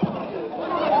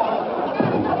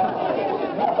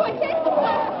 Boy, Ted.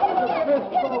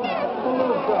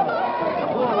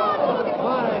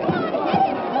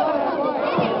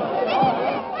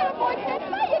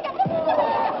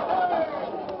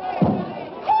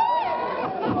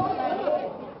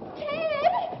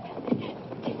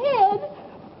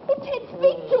 Ted,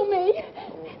 speak to me.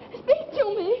 Speak to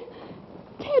me.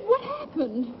 Ted, what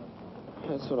happened?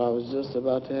 That's what I was just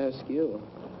about to ask you.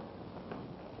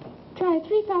 Try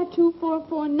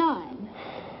 352449.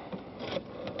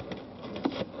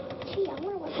 Gee, I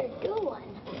wonder what they're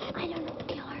doing. I don't know,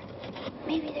 Killer.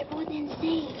 Maybe they're both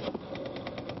insane.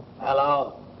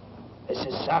 Hello. This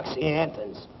is Soxy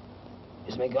Anthons.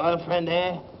 Is my girlfriend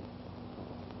there?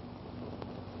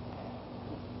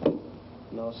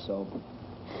 No soap.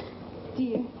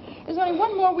 Dear, there's only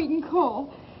one more we can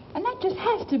call, and that just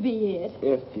has to be it.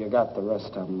 If you got the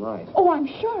rest of them right. Oh, I'm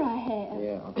sure I have.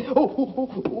 Yeah.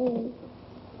 Oh,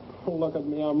 look at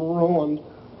me. I'm ruined.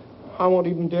 I won't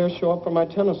even dare show up for my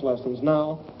tennis lessons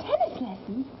now. Tennis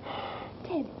lessons?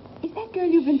 Ted, is that girl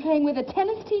you've been playing with a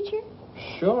tennis teacher?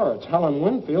 Sure, it's Helen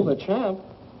Winfield, the champ.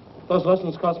 Those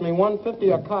lessons cost me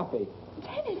 $1.50 a copy.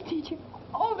 Tennis teacher?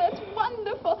 Oh, that's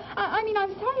wonderful. I mean,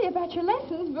 I'm sorry about your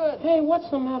lessons, but... Hey, what's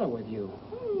the matter with you?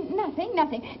 Nothing.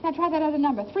 Now try that other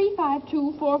number,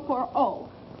 352440.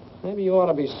 Maybe you ought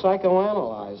to be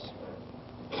psychoanalyzed.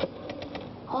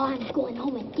 Oh, I'm going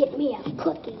home and get me a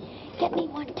cookie. Get me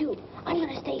one, too. I'm going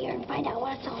to stay here and find out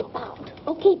what it's all about.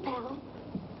 Okay, pal.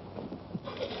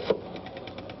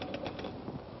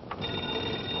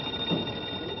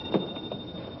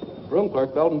 Room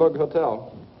clerk, Beldenburg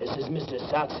Hotel. This is Mr.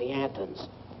 Soxy Anthons.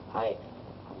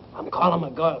 I'm calling my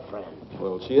girlfriend.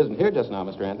 Well, she isn't here just now,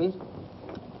 Mr. Anthons.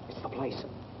 It's the place.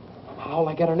 How'll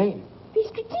I get her name? Be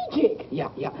strategic. Yeah.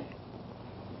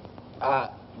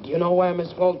 Do you know where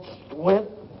Miss Fultz went?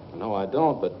 No, I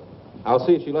don't, but I'll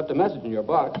see if she left a message in your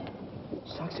box.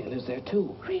 Soxy lives there,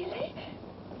 too. Really?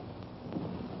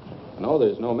 No,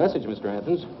 there's no message, Mr.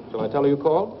 Anthons. Shall I tell her you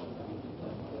called?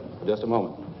 Just a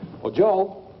moment. Oh,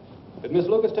 Joe, did Miss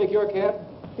Lucas take your cab?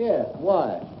 Yeah,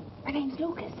 why? Her name's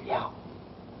Lucas. Yeah.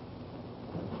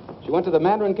 She went to the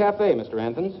Mandarin Cafe, Mr.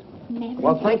 Anthons.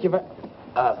 Well, thank you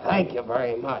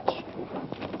very much.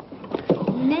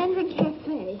 Mandarin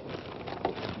Cafe.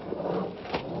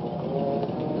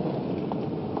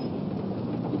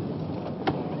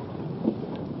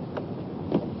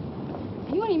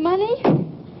 Have you any money?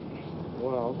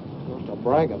 Well, not to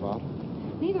brag about.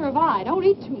 Neither have I. Don't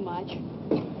eat too much.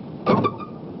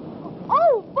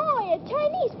 Oh, boy, a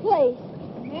Chinese place.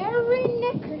 Mary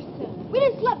Nickerson. We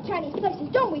just love Chinese places,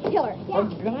 don't we, Killer? For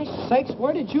gosh sakes,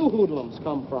 where did you hoodlums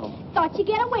come from? Thought you'd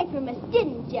get away from us,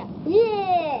 didn't you?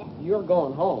 Yeah. You're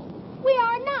going home. We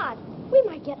are not. We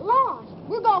might get lost.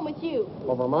 We're going with you.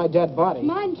 Over my dead body.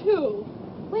 Mine, too.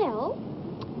 Well,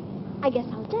 I guess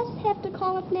I'll just have to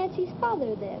call up Nancy's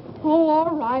father then. Oh,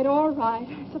 all right. I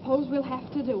suppose we'll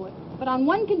have to do it. But on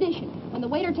one condition. When the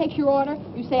waiter takes your order,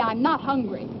 you say, I'm not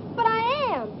hungry. But I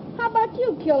am. How about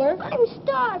you, Killer? I'm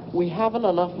starved. We haven't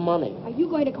enough money. Are you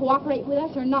going to cooperate with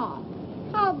us or not?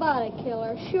 How about it,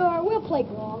 Killer? Sure, we'll play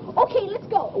along. Okay, let's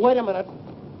go. Wait a minute.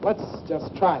 Let's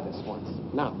just try this once.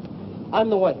 Now, I'm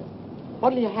the waiter.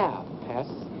 What do you have, Tess?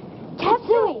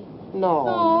 Tattooing.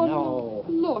 No.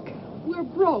 Look, we're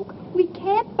broke. We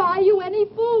can't buy you any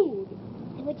food.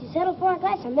 And would you settle for a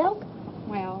glass of milk?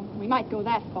 Well, we might go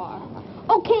that far.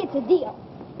 Okay, it's a deal.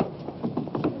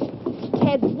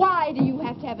 Ted, why do you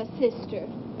have to have a sister?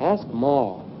 Ask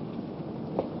Ma.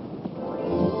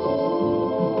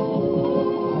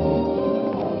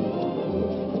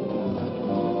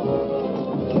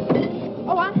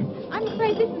 Oh, I'm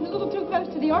afraid this is a little too close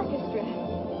to the orchestra.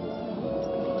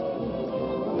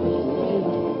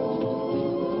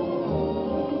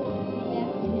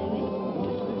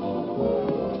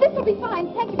 This will be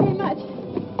fine. Thank you very much.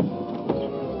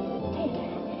 Ted,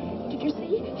 did you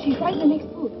see? She's right in the next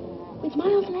booth. It's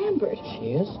Miles Lambert.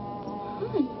 She is?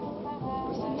 Hon,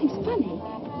 something's funny.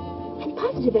 I'm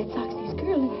positive that's Soxy's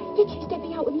girl, and yet she's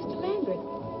stepping out with Mr. Lambert.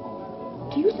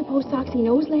 Do you suppose Soxy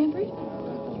knows Lambert?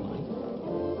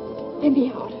 Let me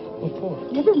out. What for?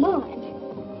 Never mind.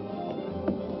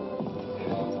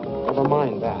 Never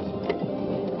mind that.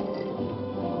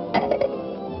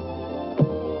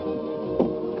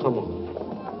 Come on.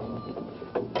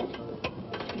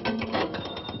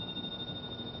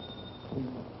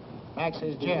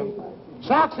 Axe's Jim.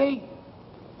 Soxy!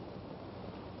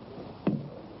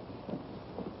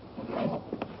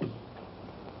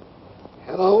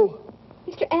 Hello?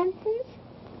 Mr. Ansons,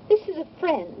 this is a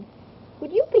friend.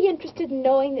 Would you be interested in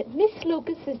knowing that Miss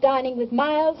Lucas is dining with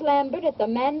Miles Lambert at the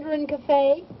Mandarin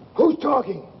Cafe? Who's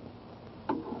talking?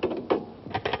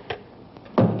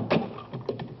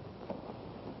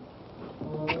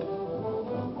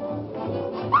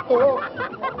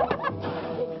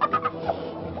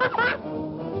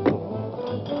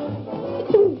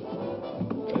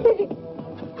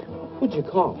 What'd you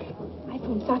call me? I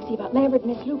phoned Foxy about Lambert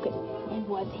and Miss Lucas. And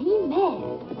was he mad?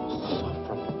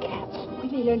 Suffering cats. We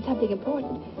may learn something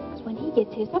important. Because when he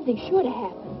gets here, something's sure to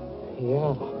happen.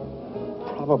 Yeah.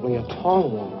 Probably a tall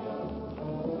one.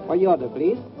 What you order,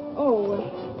 please? Oh,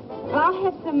 I'll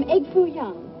have some egg foo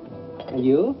young. And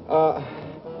you?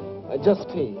 Just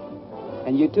tea.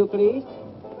 And you too, please?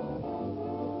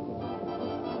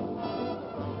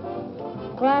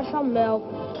 Glass of milk.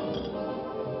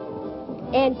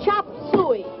 And chop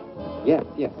suey. Yes,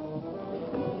 yes.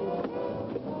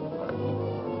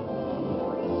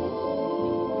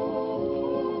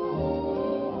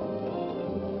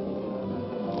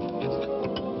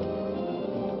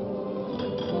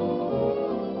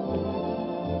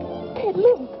 Hey,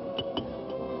 look.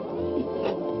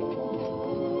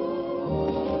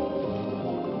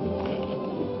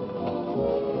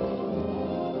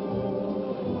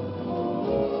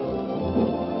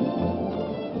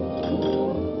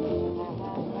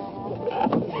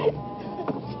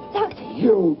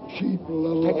 You cheap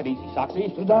little... Take it easy,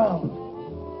 Soxy. Sit down.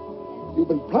 You've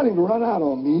been planning to run out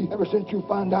on me ever since you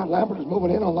found out Lambert is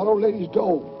moving in on that old lady's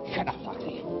dough. Shut up,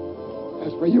 Soxy.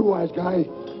 As for you, wise guy,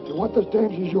 you want this dame,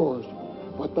 she's yours.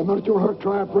 But the minute you and her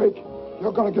try a break,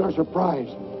 you're going to get a surprise.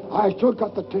 I still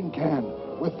got the tin can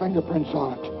with fingerprints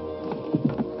on it.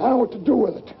 I know what to do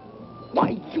with it.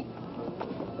 Why, you...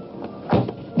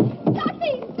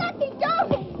 Soxy,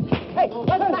 don't! Hey,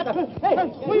 what's the matter? Hey,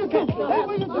 will you get that?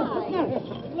 Will you get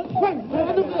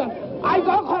I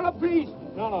got call the police.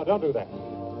 No, don't do that.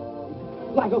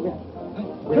 Like, okay.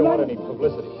 We don't want any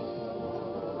publicity.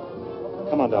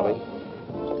 Come on, Dolly.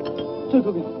 Where's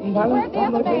the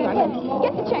other man?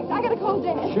 Get the checks. I gotta call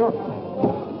Dad. Sure.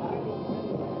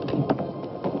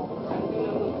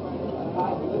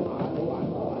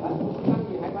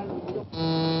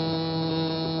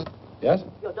 Yes?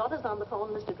 Your daughter's on the phone,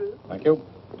 Mr. Drew. Thank you.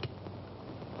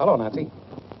 Hello, Nancy.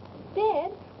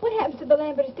 Dad, what happens to the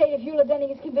Lambert estate if Eula Denning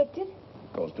is convicted?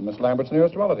 Goes to Miss Lambert's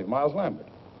nearest relative, Miles Lambert.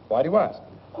 Why do you ask?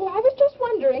 Oh, I was just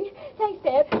wondering. Thanks,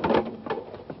 Dad.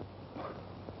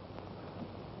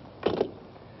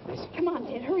 Come on,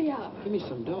 Dad, hurry up. Give me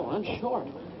some dough. I'm short.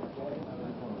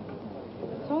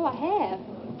 That's all I have.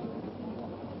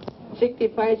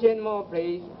 65 cents more,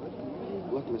 please.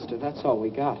 Look, mister, that's all we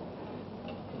got.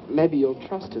 Maybe you'll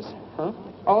trust us, huh?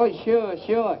 Oh,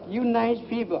 sure. You nice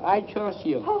people. I trust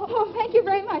you. Oh, thank you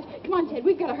very much. Come on, Ted,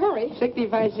 we've got to hurry.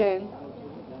 65 cents.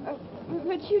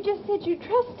 But you just said you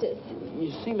trust us.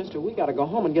 You see, mister, we got to go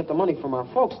home and get the money from our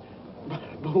folks.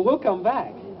 But we'll come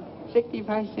back.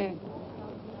 65 cents.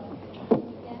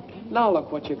 Now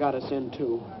look what you got us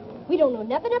into. We don't know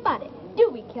nothing about it, do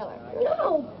we, Killer?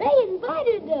 No, they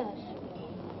invited us.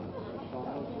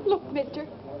 Look, mister,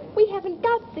 we haven't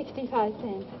got 65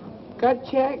 cents. Cut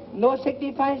check? No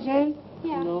 65 cents?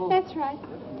 Yeah, No. that's right.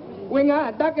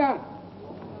 Winger, Ducker.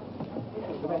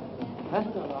 Hả?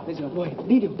 Bây giờ rồi,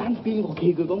 đi điều tan pin của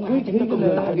kỳ của ngài chúng ta cùng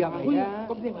người lại việc.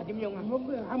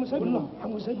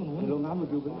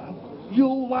 You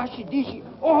wash this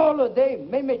all the day,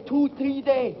 maybe 2-3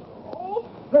 days.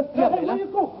 Hey, where you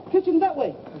go? Kitchen that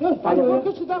way.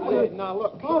 Kitchen that way. Now,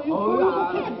 look. Oh, you I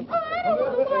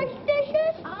don't wash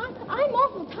dishes. I'm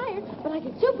awful tired, but I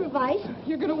can supervise.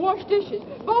 You're going to wash dishes,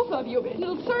 both of you, and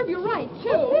it'll serve you right,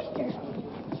 too. Oh, mister.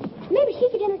 Maybe she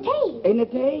could entertain.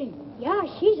 Entertain? Yeah,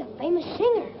 she's a famous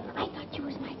singer. I thought she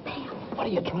was my pal. What are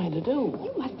you trying to do?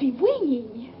 You must be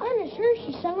winging. I'm sure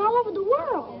she sung all over the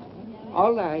world.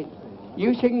 All right.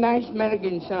 You sing nice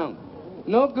American song.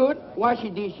 No good, wash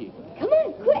your dishes. Come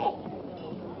on, quick.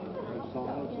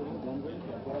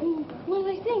 What'll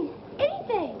they sing?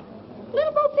 Anything.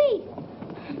 Little Bo Peep.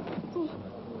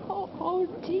 Oh,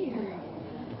 dear.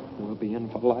 We'll be in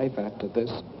for life after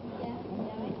this.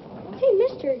 Hey,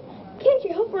 mister, can't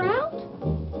you help her out?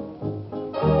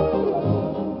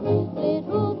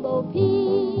 Little Bo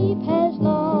Peep has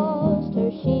lost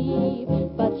her sheep,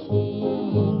 but she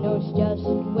knows just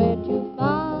where to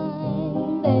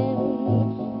find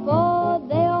them, for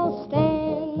they'll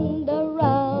stand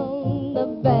around the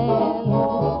bend,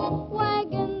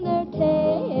 wagging their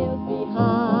tails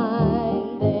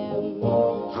behind them.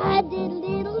 Hi,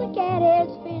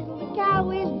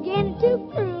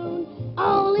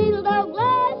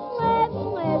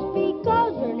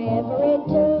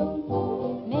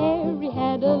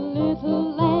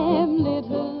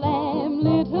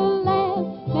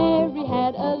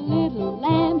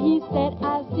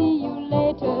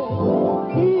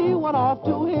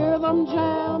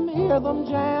 hear them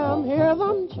jam, hear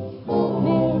them jam.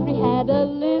 Mary had a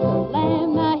little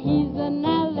lamb, now he's an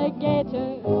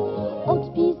alligator. Oats,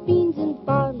 peas, beans, and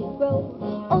barley grow.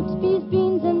 Oats, peas,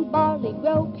 beans, and barley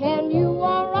grow. Can you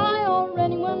or I or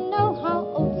anyone know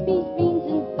how oats, peas, beans,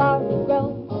 and barley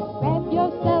grow? Grab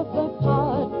yourself a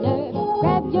partner,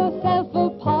 grab yourself a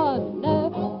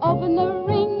partner. Open the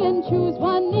ring and choose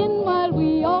one in while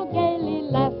we all gaily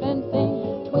laugh and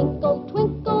sing. Twinkle,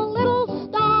 twinkle, little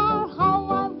star, how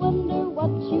I wonder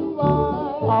what you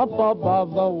are. Up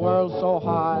above the world so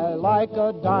high, like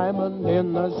a diamond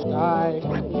in the sky.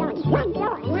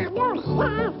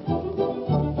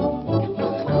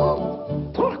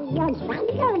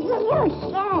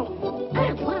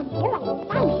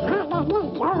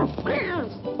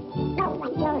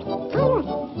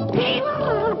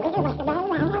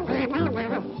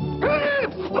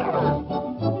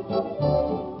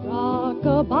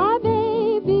 Rock-a-bye,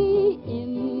 baby,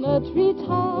 in the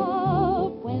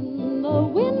treetop. When the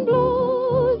wind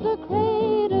blows, the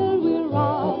cradle will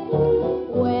rock.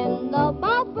 When the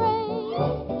bough breaks,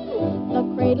 the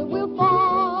cradle will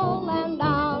fall, and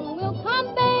down will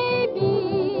come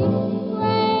baby,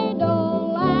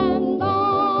 cradle and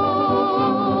all.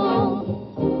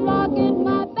 Rock it,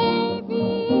 my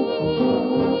baby.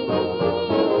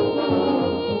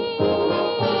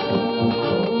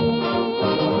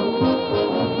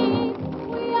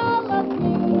 We all love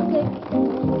music,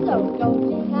 so go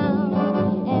to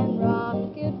town and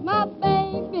rock it, my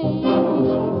baby.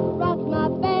 Rock my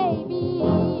baby,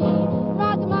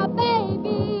 rock my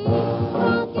baby,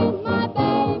 rock it, my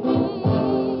baby.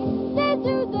 Say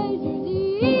Susie,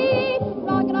 Susie,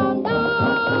 rock it on down.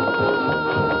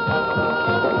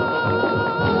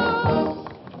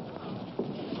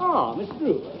 Ah, Miss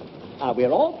Drew.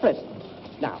 We're all present.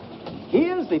 Now,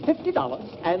 here's the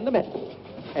 $50 and the medal.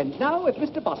 And now, if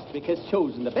Mr. Bostwick has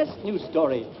chosen the best news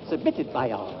story submitted by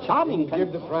our charming...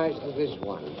 Give the prize to this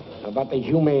one. About the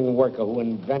humane worker who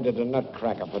invented a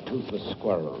nutcracker for toothless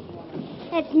squirrels.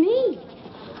 That's me.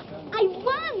 I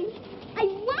won. I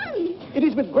won. It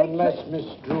is with great... Unless Miss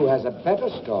Drew has a better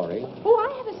story. Oh,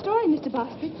 I have a story, Mr.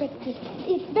 Bostwick, but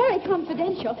it's very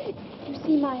confidential. You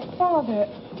see, my father...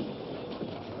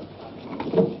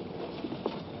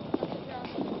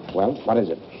 Well, what is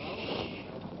it?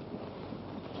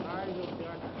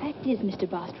 Fact is, Mr.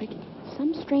 Bostwick,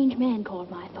 some strange man called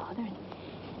my father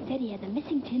and said he had the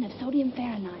missing tin of sodium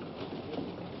Fahrenheit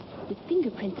with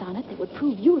fingerprints on it that would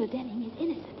prove Eula Denning is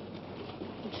innocent.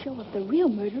 It would show up the real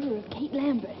murderer of Kate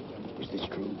Lambert. Is this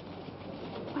true?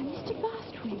 Why, Mr.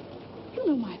 Bostwick, you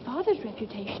know my father's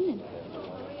reputation, and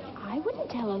I wouldn't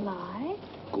tell a lie.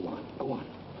 Go on, go on.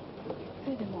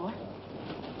 Furthermore,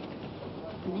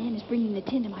 the man is bringing the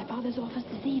tin to my father's office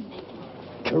this evening.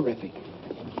 Terrific.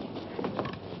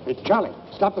 Hey, Charlie,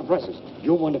 stop the presses.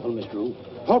 You're wonderful, Miss Drew.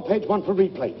 Hold page 1 for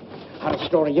replay. Had a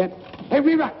story yet? Hey,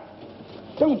 rewrite.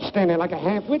 Don't stand there like a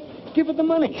half-wit. Give her the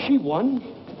money. She won.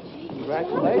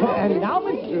 Congratulations. And now,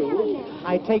 Miss Drew,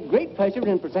 I take great pleasure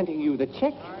in presenting you the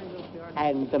check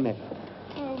and the medal.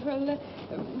 Oh, well,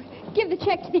 give the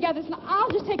check to the others, and I'll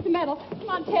just take the medal. Come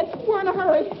on, Ted. We're in a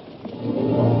hurry.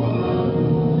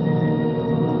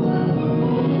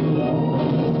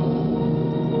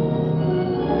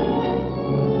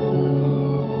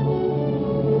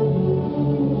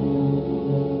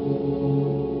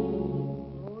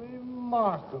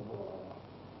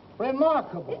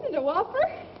 Remarkable. Isn't it a whopper?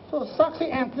 So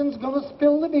Soxy Anthony's gonna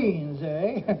spill the beans,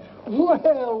 eh?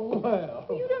 Well, well.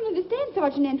 You don't understand,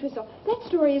 Sergeant Entwistle. That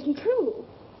story isn't true.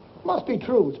 Must be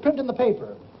true. It's printed in the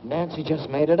paper. Nancy just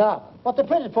made it up. What they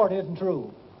printed for it isn't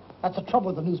true. That's the trouble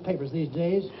with the newspapers these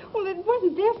days. Well, it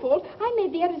wasn't their fault. I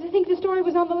made the editor think the story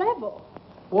was on the level.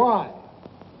 Why?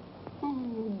 Oh,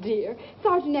 dear.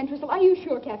 Sergeant Entwistle, are you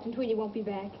sure Captain Tweedy won't be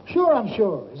back? Sure, I'm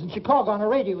sure. He's in Chicago on a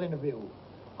radio interview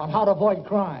on how to avoid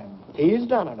crime. He's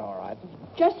done it, all right.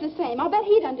 Just the same. I'll bet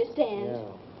he'd understand. Yeah.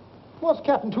 What's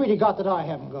Captain Tweedy got that I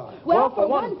haven't got? Well, for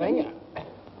one thing...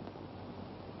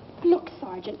 Look,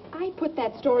 Sergeant, I put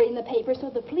that story in the paper so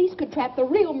the police could trap the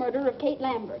real murderer of Kate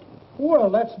Lambert. Well,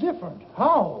 that's different.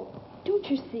 How? Don't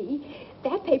you see?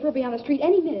 That paper will be on the street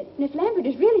any minute. And if Lambert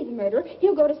is really the murderer,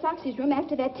 he'll go to Soxy's room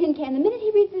after that tin can the minute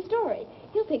he reads the story.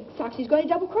 He'll think Soxy's going to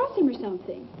double-cross him or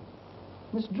something.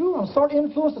 Miss Drew, I'm sort of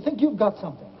influenced to think you've got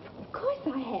something. Of course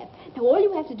I have. Now, all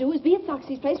you have to do is be at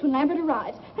Soxy's place when Lambert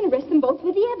arrives and arrest them both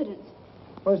with the evidence.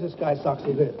 Where's this guy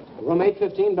Soxy live? Room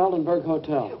 815, Beldenberg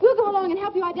Hotel. We'll go along and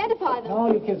help you identify them.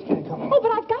 No, you kids can't come along. Oh,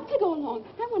 but I've got to go along.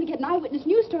 I want to get an eyewitness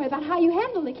news story about how you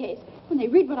handle the case. When they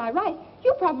read what I write,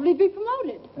 you'll probably be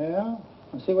promoted. Yeah?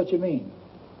 I see what you mean.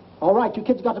 All right, you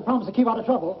kids got to promise to keep out of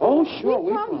trouble. Oh, sure,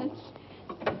 we promise.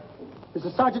 This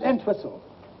is Sergeant Entwistle.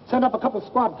 Send up a couple of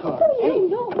squad cars. Oh,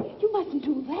 no. You mustn't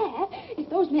do that. If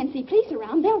those men see police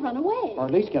around, they'll run away. Or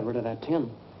at least get rid of that tin.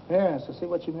 Yes, I see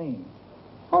what you mean.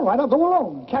 All right, I'll go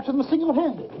alone. Capture them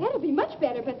single-handed. That'll be much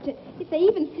better, but if they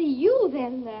even see you,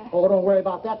 then... Oh, don't worry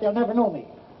about that. They'll never know me.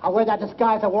 I'll wear that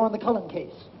disguise I wore in the Cullen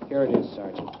case. Here it is,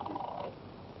 Sergeant.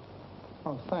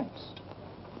 Oh, thanks.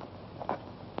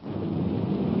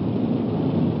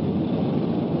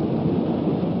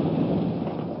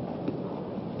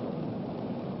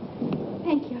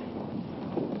 Thank you.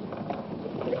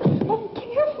 Oh,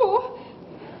 careful.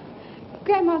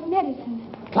 Grandma's medicine.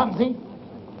 Clumsy.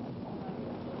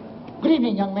 Good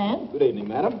evening, young man. Good evening,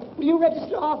 madam. Will you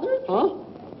register Arthur? Huh?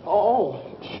 Oh,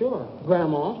 sure,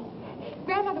 Grandma.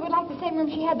 Grandmother would like the same room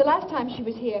she had the last time she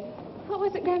was here. What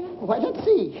was it, Grandma? Why, let's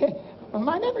see.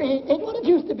 My memory ain't what it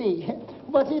used to be.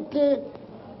 Was it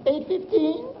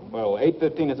 8:15? Well,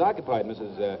 8:15 is occupied,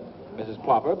 Mrs.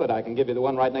 Plopper, but I can give you the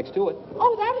one right next to it.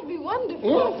 Oh, that'd be wonderful.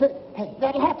 Yes,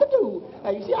 that'll have to do.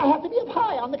 You see, I have to be up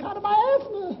high on account of my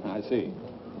asthma. I see.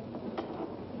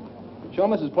 Show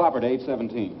Mrs. Plopper to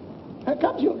 817.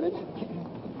 Come, children.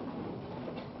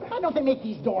 Why don't they make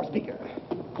these doors bigger?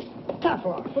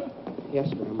 Careful, Arthur.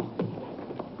 Yes, Grandma.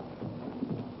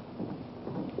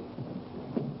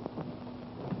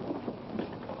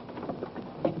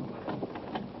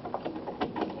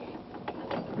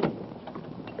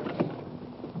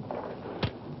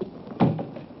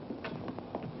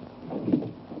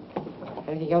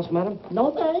 Anything else, madam?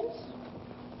 No, thanks.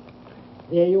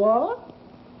 There you are.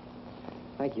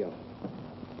 Thank you.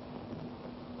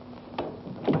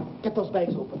 Get those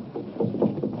bags open.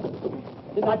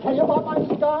 Didn't I tell you about my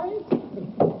disguise?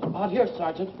 Out here,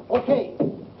 Sergeant. Okay.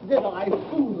 Did I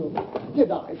fool them?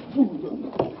 Did I fool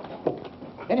them?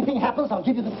 Anything happens, I'll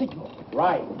give you the signal.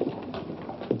 Right.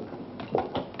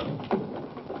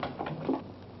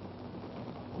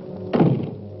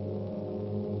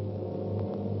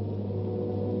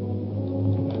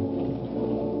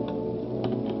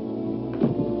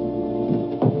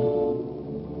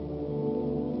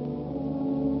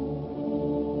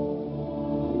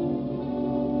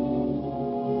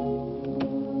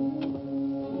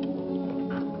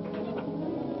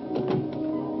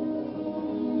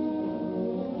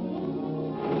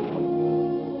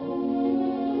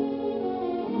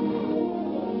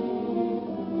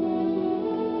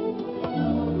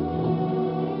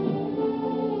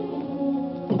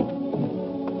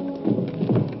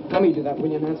 Let me do that, will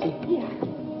you, Nancy? Yeah.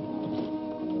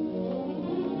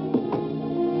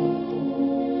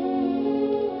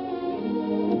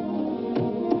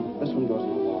 This one goes in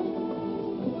the wall.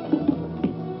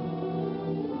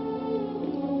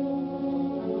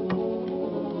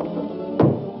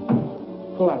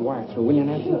 Pull that wire through, will you,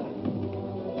 Nancy? Sure.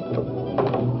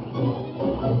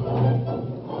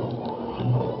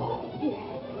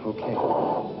 Okay.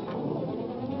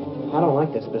 I don't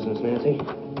like this business, Nancy.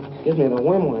 Gives me the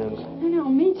wormlands. I know,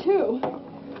 me too.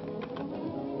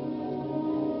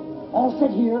 All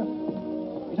set here.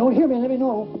 If you don't hear me, let me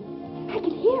know. I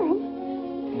could hear him.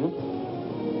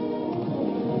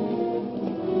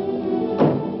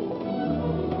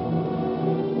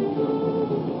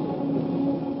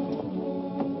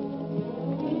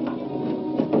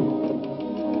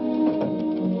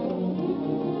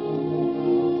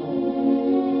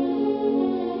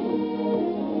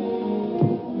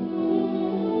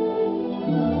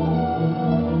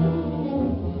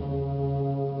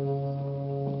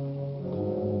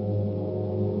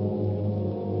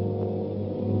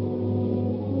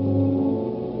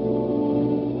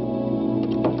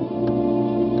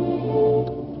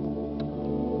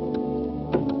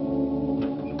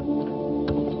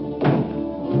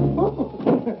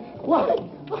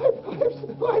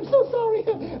 I'm so sorry.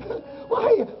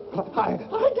 Why,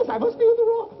 I guess I must be in the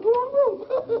wrong room.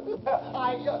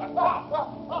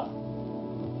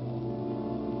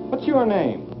 What's your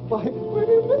name? Why, my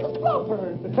name is Mrs.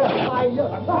 Crawford. Help!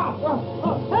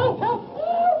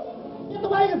 Get the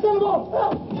wagon, send them off.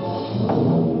 Help!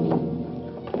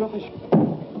 Gosh.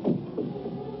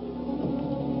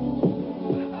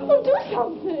 Oh, do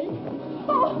something.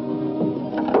 Oh.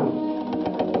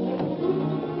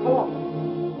 Hello.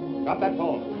 Got that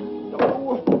phone? No,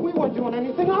 we weren't doing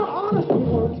anything. Honestly, we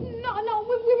weren't. No,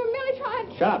 we were merely trying...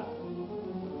 Shut up.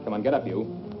 Come on, get up, you.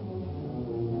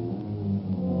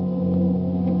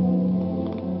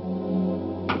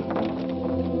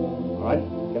 All right,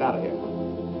 get out of here.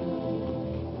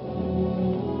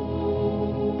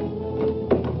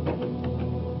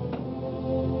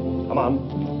 Come on.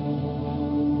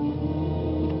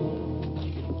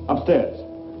 Upstairs.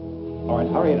 All right,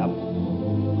 hurry it up.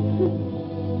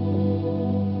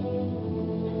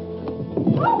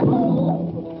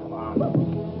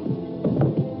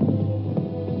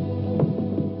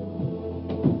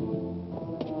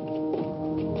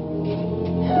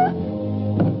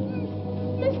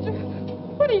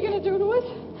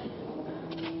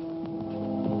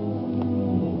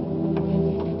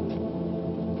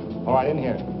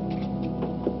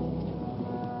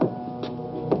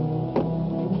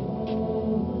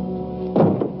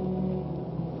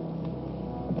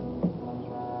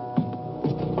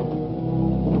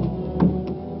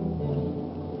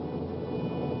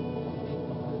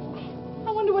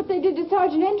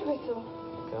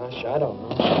 Gosh, I don't know.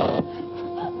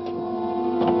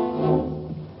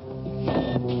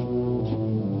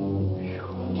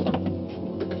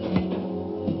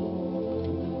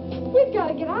 We've got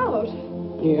to get out.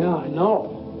 Yeah, I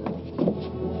know.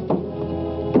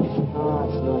 Oh,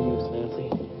 it's no use, Nancy.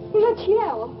 Well, let's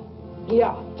yell.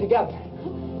 Yeah, together.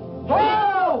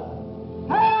 Help!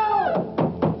 Help!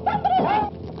 Somebody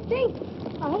help! Think,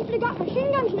 I hope they got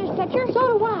machine guns in this picture.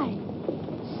 So do I.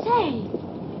 Say,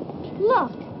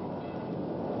 look.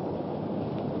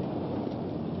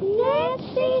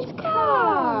 Nancy's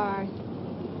car.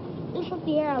 This was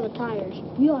the air of the tires.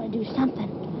 We ought to do something.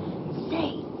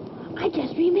 Say, I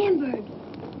just remembered.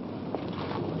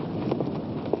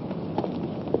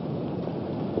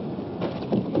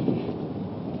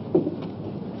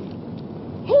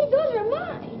 Hey, those are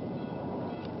mine.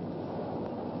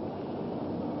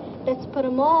 Let's put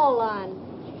them all on.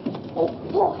 Oh,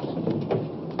 boy.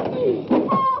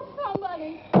 Oh,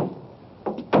 somebody.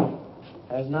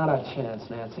 There's not a chance,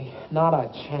 Nancy. Not a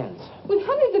chance. With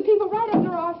hundreds of people right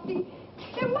under our feet,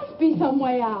 there must be some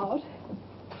way out.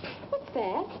 What's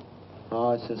that?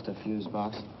 Oh, it's just a fuse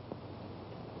box.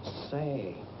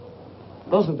 Say,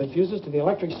 those are the fuses to the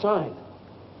electric sign.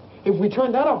 If we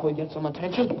turn that off, we'd get some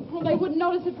attention. Well, they wouldn't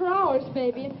notice it for hours,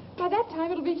 baby. And by that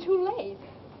time, it'll be too late.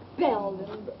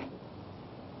 Belden.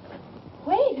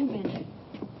 Wait a minute.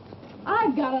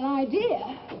 I've got an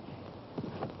idea.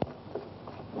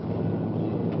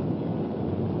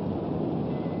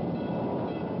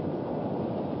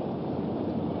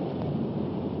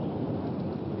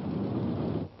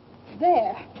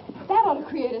 There. That ought to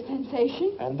create a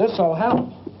sensation. And this'll help.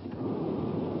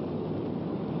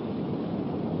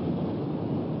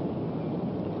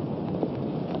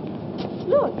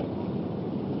 Look.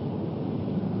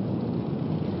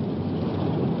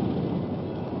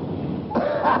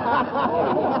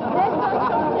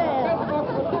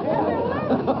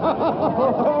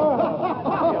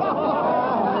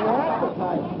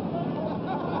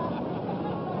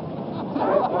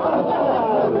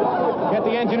 Get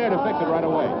the engineer to fix it right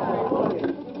away.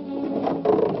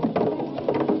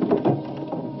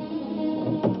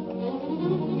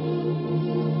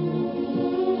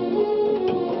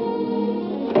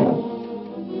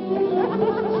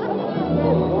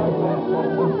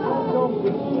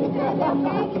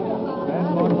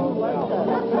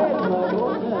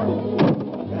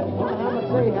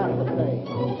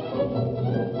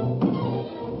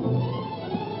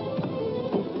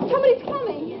 Somebody's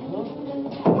coming.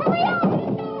 Hurry up!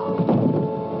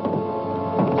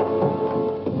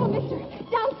 Oh, mister,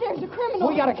 downstairs a criminal.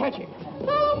 We gotta catch him.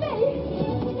 Follow me.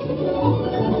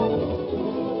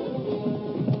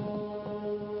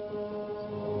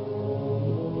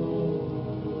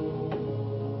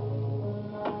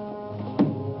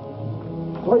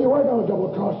 So you were going to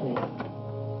double-cross me.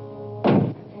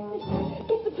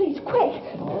 Get the police, quick.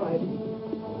 All right.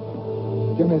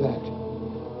 Give me that.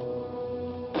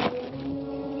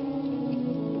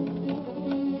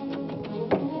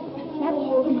 That'll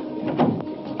hold him.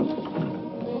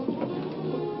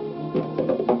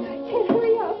 Ken,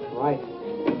 hurry up. Right.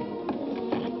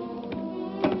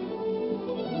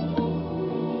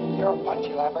 You're a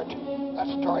punchy, Lambert. That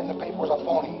story in the paper was a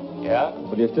phony. Yeah?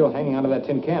 But you're still hanging onto that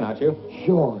tin can, aren't you?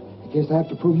 Sure. In case I have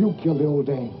to prove you killed the old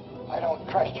dame. I don't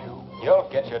trust you. You'll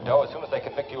get your dough as soon as they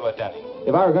convict you of Denny.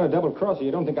 If I were going to double-cross you,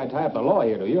 you don't think I'd tie up the law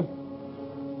here, do you?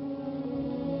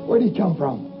 Where'd he come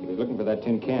from? He was looking for that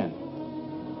tin can.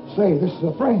 Say, this is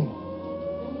a frame.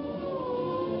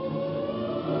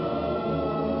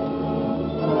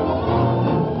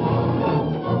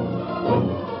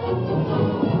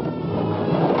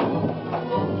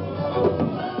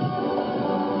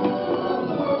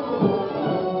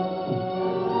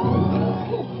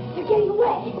 They're getting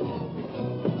away.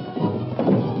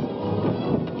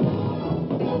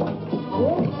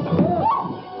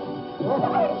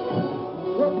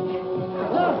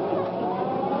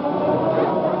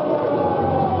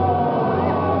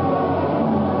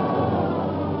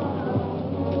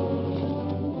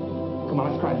 Come on,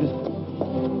 let's try this.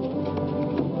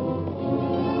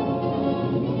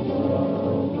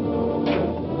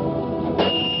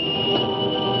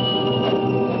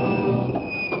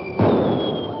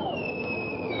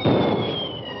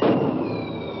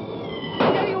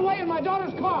 Getting away in my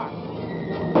daughter's car.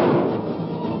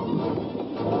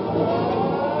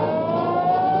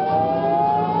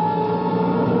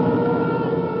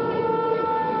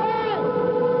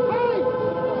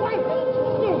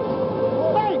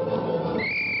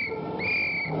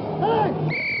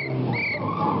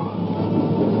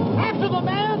 After the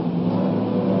man!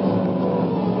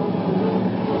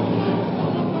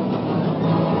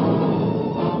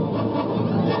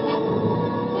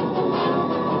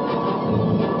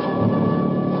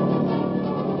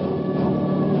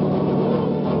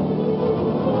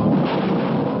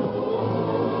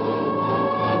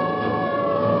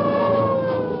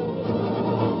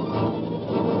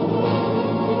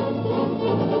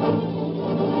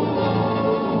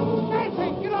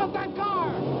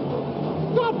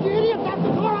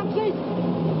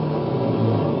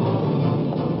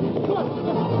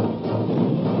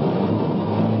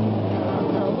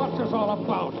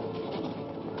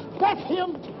 That's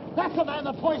him. That's the man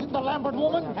that poisoned the Lambert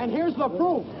woman. And here's the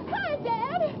proof. Hi,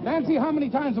 Dad. Nancy, how many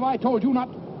times have I told you not...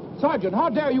 Sergeant, how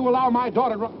dare you allow my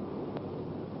daughter to...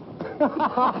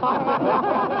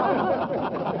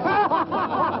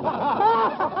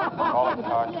 Calling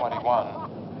car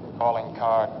 21. Calling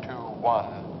car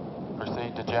 21.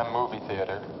 Proceed to Gem Movie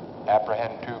Theater.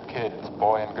 Apprehend 2 kids,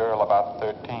 boy and girl about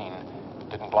 13.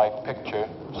 Didn't like picture.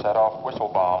 Set off whistle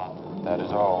bomb. That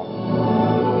is all.